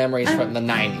lot of memories from the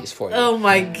 90s for you. Oh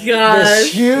my This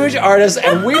gosh! huge artist,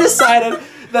 and we decided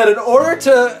that in order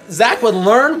to... Zach would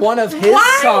learn one of his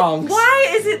songs. Why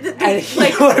is it that And he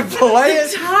would play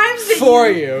it for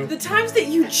you. The times that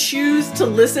you choose to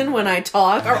listen when I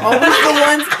talk are always the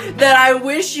ones that I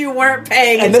wish you weren't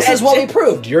paying And attention. this is what we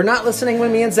proved. You're not listening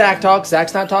when me and Zach talk.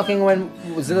 Zach's not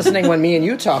listening when me and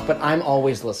you talk, but I'm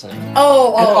always listening. And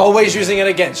Oh, always using it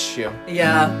against you.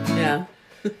 yeah.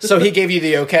 So he gave you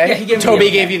the okay? Yeah, he gave me Toby the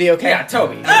okay. gave you the okay? Yeah,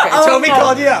 Toby. Okay, Toby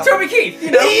called you out. Toby Keith, you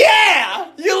know. Yeah!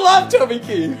 You love Toby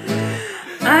Keith.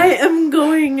 I am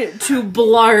going to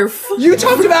blarf. You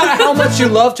talked about how much you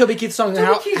love Toby Keith's songs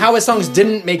and Keith. how his songs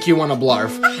didn't make you want to blarf.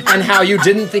 And how you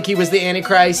didn't think he was the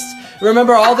Antichrist.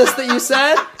 Remember all this that you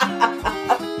said?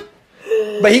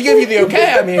 But he gave you the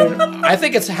okay. I mean, I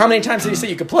think it's how many times did you say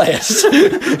you could play it?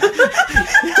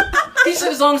 He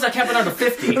said as long as I kept it under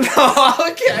 50.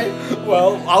 Okay.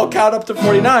 Well, I'll count up to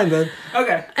 49 then.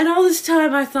 Okay. And all this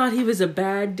time, I thought he was a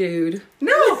bad dude.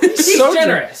 No, he's So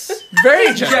generous.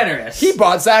 Very Generous. He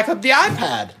bought Zach up the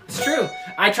iPad. It's true.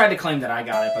 I tried to claim that I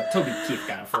got it, but Toby Keith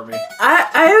got it for me.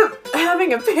 I'm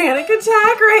having a panic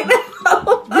attack right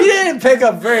now. We didn't pick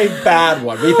a very bad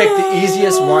one. We picked the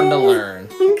easiest one to learn.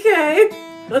 Okay.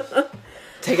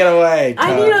 Take it away,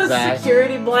 I need a Zach.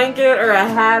 security blanket or a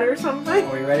hat or something.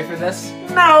 Are you ready for this?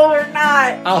 No, we're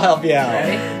not. I'll help you out.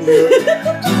 Ready?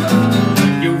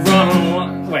 You run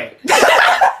on... Wait.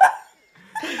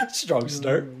 Strong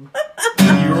start.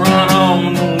 You run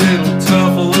on a little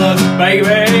tough luck, baby.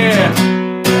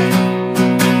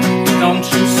 Don't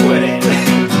you sweat it.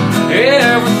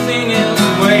 Everything is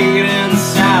waiting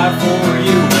inside for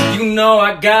you. You know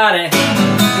I got it.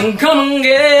 Come and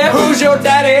get. Who's your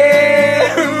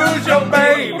daddy? Who's your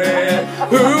baby?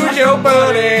 Who's your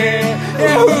buddy?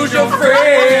 Yeah, who's your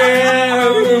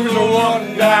friend? Who's the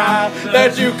one guy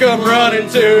that you come running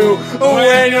to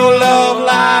when your love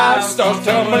life starts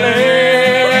tumbling?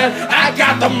 I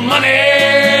got the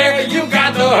money, you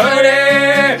got the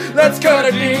hurry. Let's cut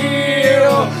a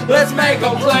deal, let's make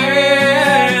a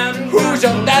plan. Who's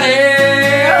your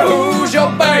daddy? Who's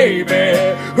your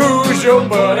baby? Who's your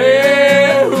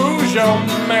buddy? Who's your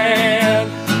man?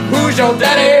 Who's your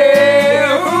daddy?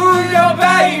 Who's your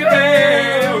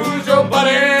baby? Who's your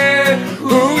buddy?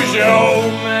 Who's your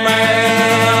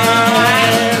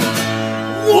man?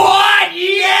 What?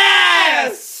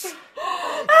 Yes!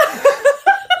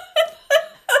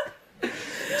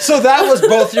 So that was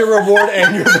both your reward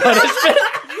and your punishment?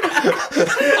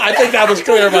 I think that was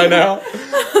clear by now.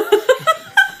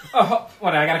 Oh,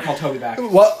 what? I gotta call Toby back.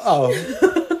 What? Oh.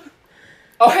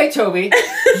 Oh, hey, Toby.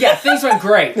 Yeah, things went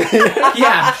great.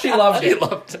 Yeah, she loved it.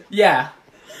 Loved it. Yeah.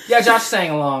 Yeah, Josh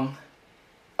sang along.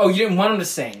 Oh, you didn't want him to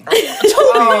sing.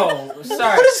 Oh,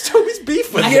 sorry. What is Toby's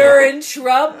beef with you? You're in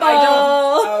trouble. I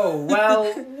don't. Oh,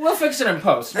 well, we'll fix it in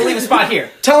post. We'll leave a spot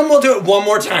here. Tell him we'll do it one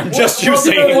more time, just you We'll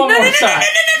do it singing. one more time.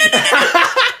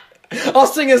 I'll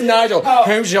sing as Nigel. Oh.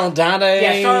 Who's your daddy?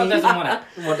 Yeah, Charlotte doesn't want it.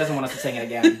 Well, doesn't want us to sing it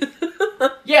again.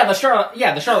 Yeah, the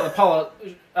Charlotte Apollo.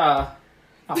 Not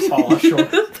Paula Shore.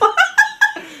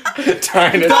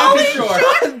 Dinah Shore.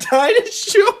 Dinah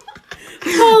Shore.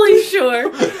 Holy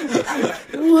Shore.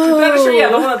 Dinah Shore. Yeah,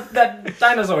 the one that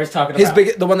Dinah's always talking about.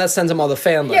 The one that sends him all the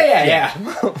fan letters. Yeah.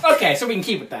 Okay, so we can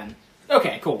keep it then.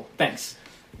 Okay, cool. Thanks.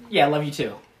 Yeah, love you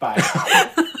too. Bye.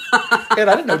 And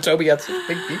I didn't know Toby had such a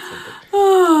big beef with it.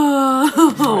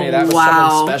 Oh, Hey, that was wow.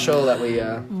 something special that we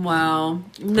Wow.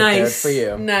 Nice. for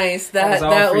you. Nice. That was all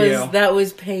That for was you. that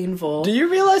was painful. Do you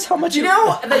realize how much You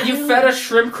know that you fed us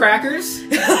shrimp crackers?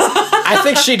 I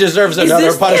think she deserves Is another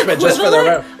this the punishment just for the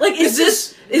equivalent? Like, is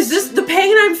this the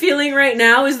pain I'm feeling right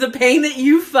now? Is the pain that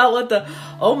you felt with the?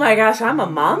 Oh my gosh, I'm a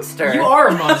monster. You are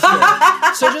a monster.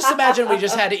 So just imagine we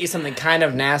just had to eat something kind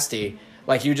of nasty.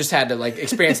 Like you just had to like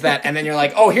experience that, and then you're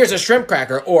like, oh, here's a shrimp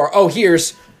cracker, or oh,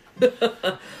 here's.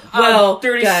 Well,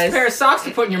 dirty guys. pair of socks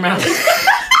to put in your mouth.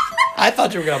 I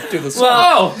thought you were gonna do this.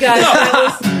 Oh, Guys,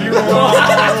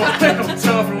 that was,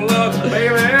 tough love,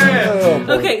 baby.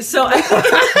 okay, so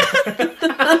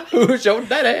Who's your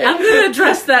daddy? I'm going to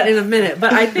address that in a minute,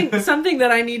 but I think something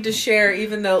that I need to share,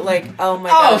 even though, like, oh my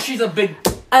Oh, gosh, she's a big.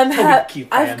 cute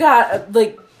I've fan. got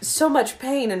like so much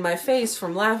pain in my face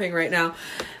from laughing right now.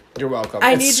 You're welcome.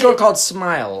 I It's need still to- called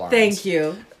Smile Alarms. Thank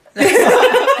you.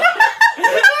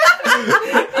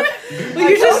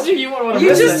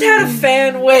 You just had a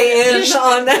fan weigh in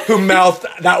on that. Who mouthed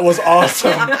that was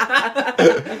awesome.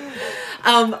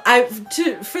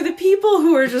 For the people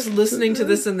who are just listening to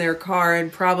this in their car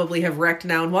and probably have wrecked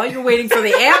now, and while you're waiting for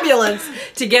the ambulance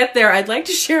to get there, I'd like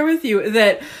to share with you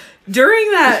that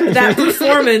during that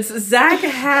performance, Zach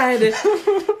had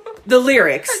the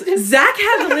lyrics. Zach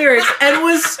had the lyrics and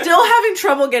was still having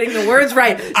trouble getting the words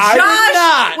right. I did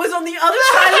not. Josh was on the other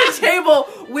side of the table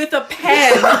with a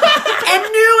pen and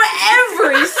knew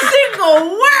every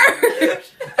single word.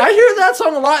 I hear that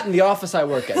song a lot in the office I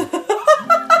work in.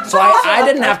 So I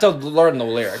didn't have to learn the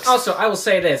lyrics. Also, I will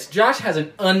say this: Josh has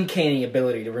an uncanny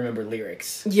ability to remember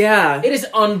lyrics. Yeah. It is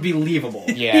unbelievable.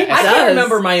 Yeah, I does. can't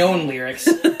remember my own lyrics.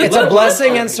 it's a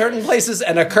blessing in certain places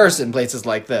and a curse in places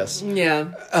like this.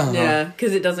 Yeah, yeah,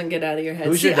 because it doesn't get out of your head.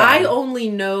 Who's See, your dad? I only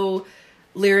know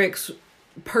lyrics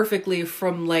perfectly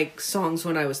from like songs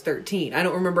when I was 13. I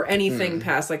don't remember anything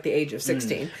past like the age of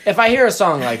 16. If I hear a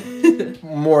song like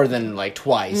more than like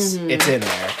twice, it's in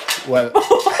there. Well,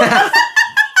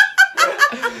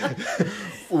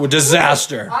 Ooh,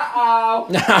 disaster. Uh-oh.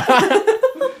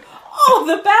 Oh,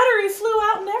 the battery flew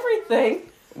out and everything.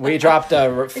 We dropped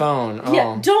a phone. Oh.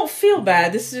 Yeah, don't feel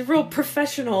bad. This is a real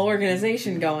professional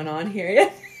organization going on here.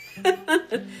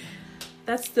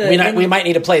 That's the. We might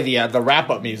need to play the wrap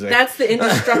up music. That's the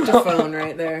indestructiphone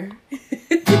right there.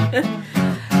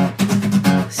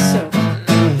 So.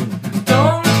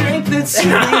 Don't drink the tea.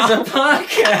 A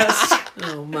podcast.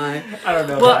 Oh my. I don't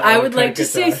know. Well, that. I would like to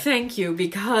say guitar. thank you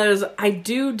because I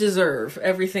do deserve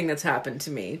everything that's happened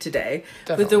to me today with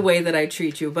Definitely. the way that I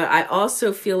treat you. But I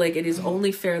also feel like it is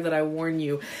only fair that I warn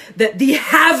you that the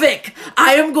havoc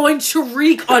I am going to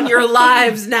wreak on your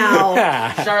lives now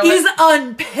Charlotte, is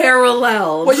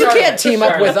unparalleled. Well, you can't Charlotte, team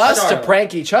up with us to Charlotte.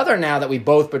 prank each other now that we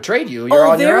both betrayed you. You're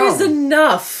Oh, on your there own. is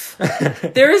enough.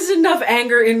 There is enough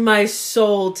anger in my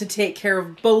soul to take care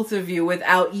of both of you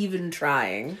without even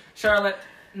trying. Charlotte,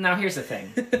 now here's the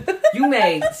thing. You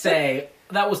may say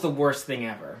that was the worst thing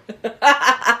ever.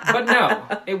 But no,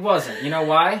 it wasn't. You know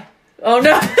why? Oh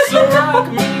no. So rock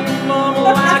me, mama,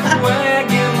 like a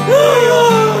wagon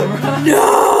wheel.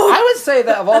 I would say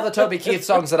that of all the Toby Keith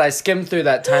songs that I skimmed through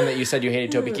that time that you said you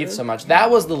hated Toby Keith so much,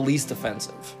 that was the least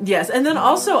offensive. Yes, and then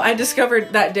also I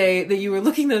discovered that day that you were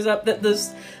looking those up that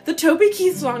the Toby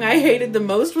Keith song I hated the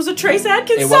most was a Trace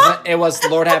Adkins It song. wasn't. It was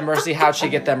Lord Have Mercy. How'd she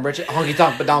get them rich? Honky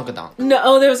tonk, badonka donk. No,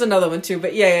 oh, there was another one too,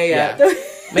 but yeah.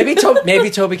 Maybe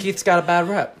Toby Keith's got a bad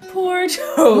rep. Poor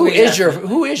Toby.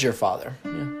 Who is your father?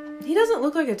 He doesn't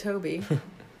look like a Toby.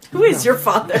 Who is your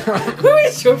father? Who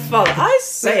is your father? I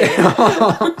say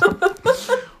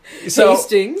So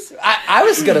Hastings. I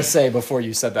was gonna say before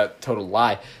you said that total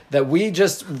lie that we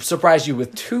just surprised you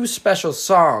with 2 special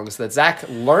songs that Zach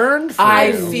learned for I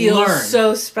you. feel Learn.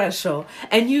 so special,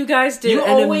 and you guys did You an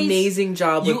always- amazing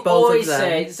job You with both always of them.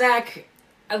 say, Zach,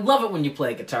 I love it when you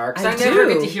play guitar because I I never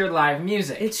do. get to hear live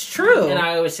music. It's true. And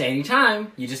I always say,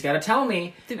 anytime, you just gotta tell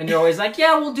me. And you're always like,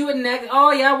 yeah, we'll do it next.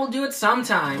 Oh, yeah, we'll do it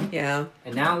sometime. Yeah.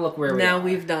 And now look where we Now are.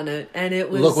 we've done it, and it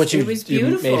was Look what you it was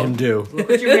beautiful. made him do. Look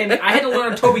what you made me. I had to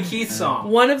learn a Toby Keith song.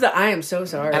 One of the I am so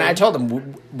sorry. And I told him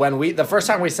when the first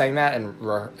time we sang that and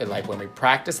like when we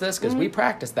practiced this because we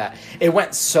practiced that, it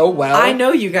went so well. I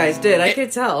know you guys did. I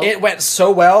could tell. It went so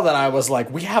well that I was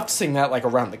like, we have to sing that like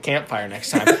around the campfire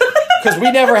next time because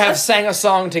we never have sang a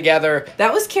song together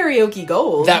that was karaoke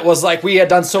gold. that was like we had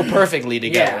done so perfectly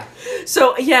together. Yeah.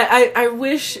 So yeah, I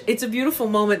wish it's a beautiful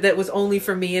moment that was only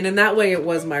for me, and in that way it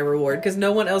was my reward because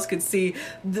no one else could see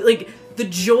the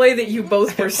joy that you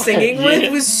both were singing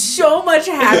with was so much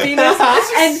happiness,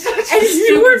 and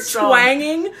you were song.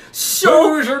 twanging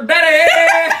so. Who's your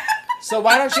daddy? So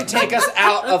why don't you take us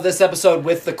out of this episode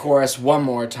with the chorus one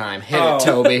more time? Hit Oh. it,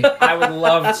 Toby. I would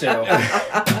love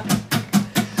to.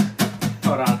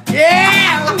 Hold on.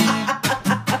 Yeah!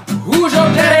 Who's your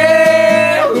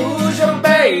daddy? Who's your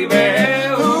baby?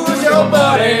 Who's your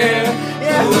buddy?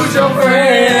 Yeah, who's your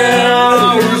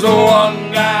friend? Who's the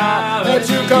one guy that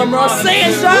you come run to? Say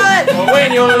it, Charlotte!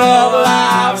 When your love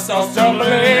life starts tumbling,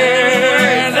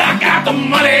 I got the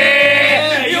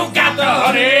money, you got the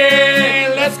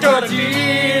honey. Let's cut a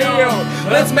deal.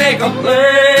 Let's make a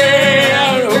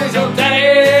plan. Who's your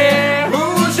daddy?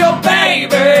 Who's your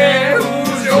baby?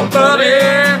 Who's your buddy?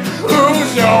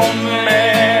 Who's your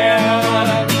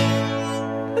man?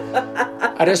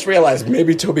 I just realized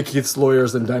maybe Toby Keith's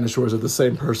lawyers and Dinah Shores are the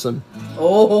same person.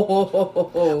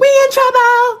 Oh, We in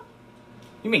trouble!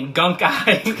 You mean Gunk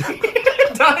Eye?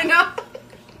 Dinah?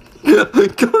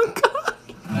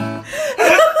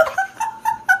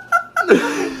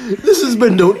 This has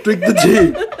been Don't Drink the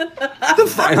Tea, the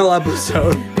final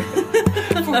episode.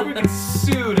 Before we get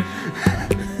sued.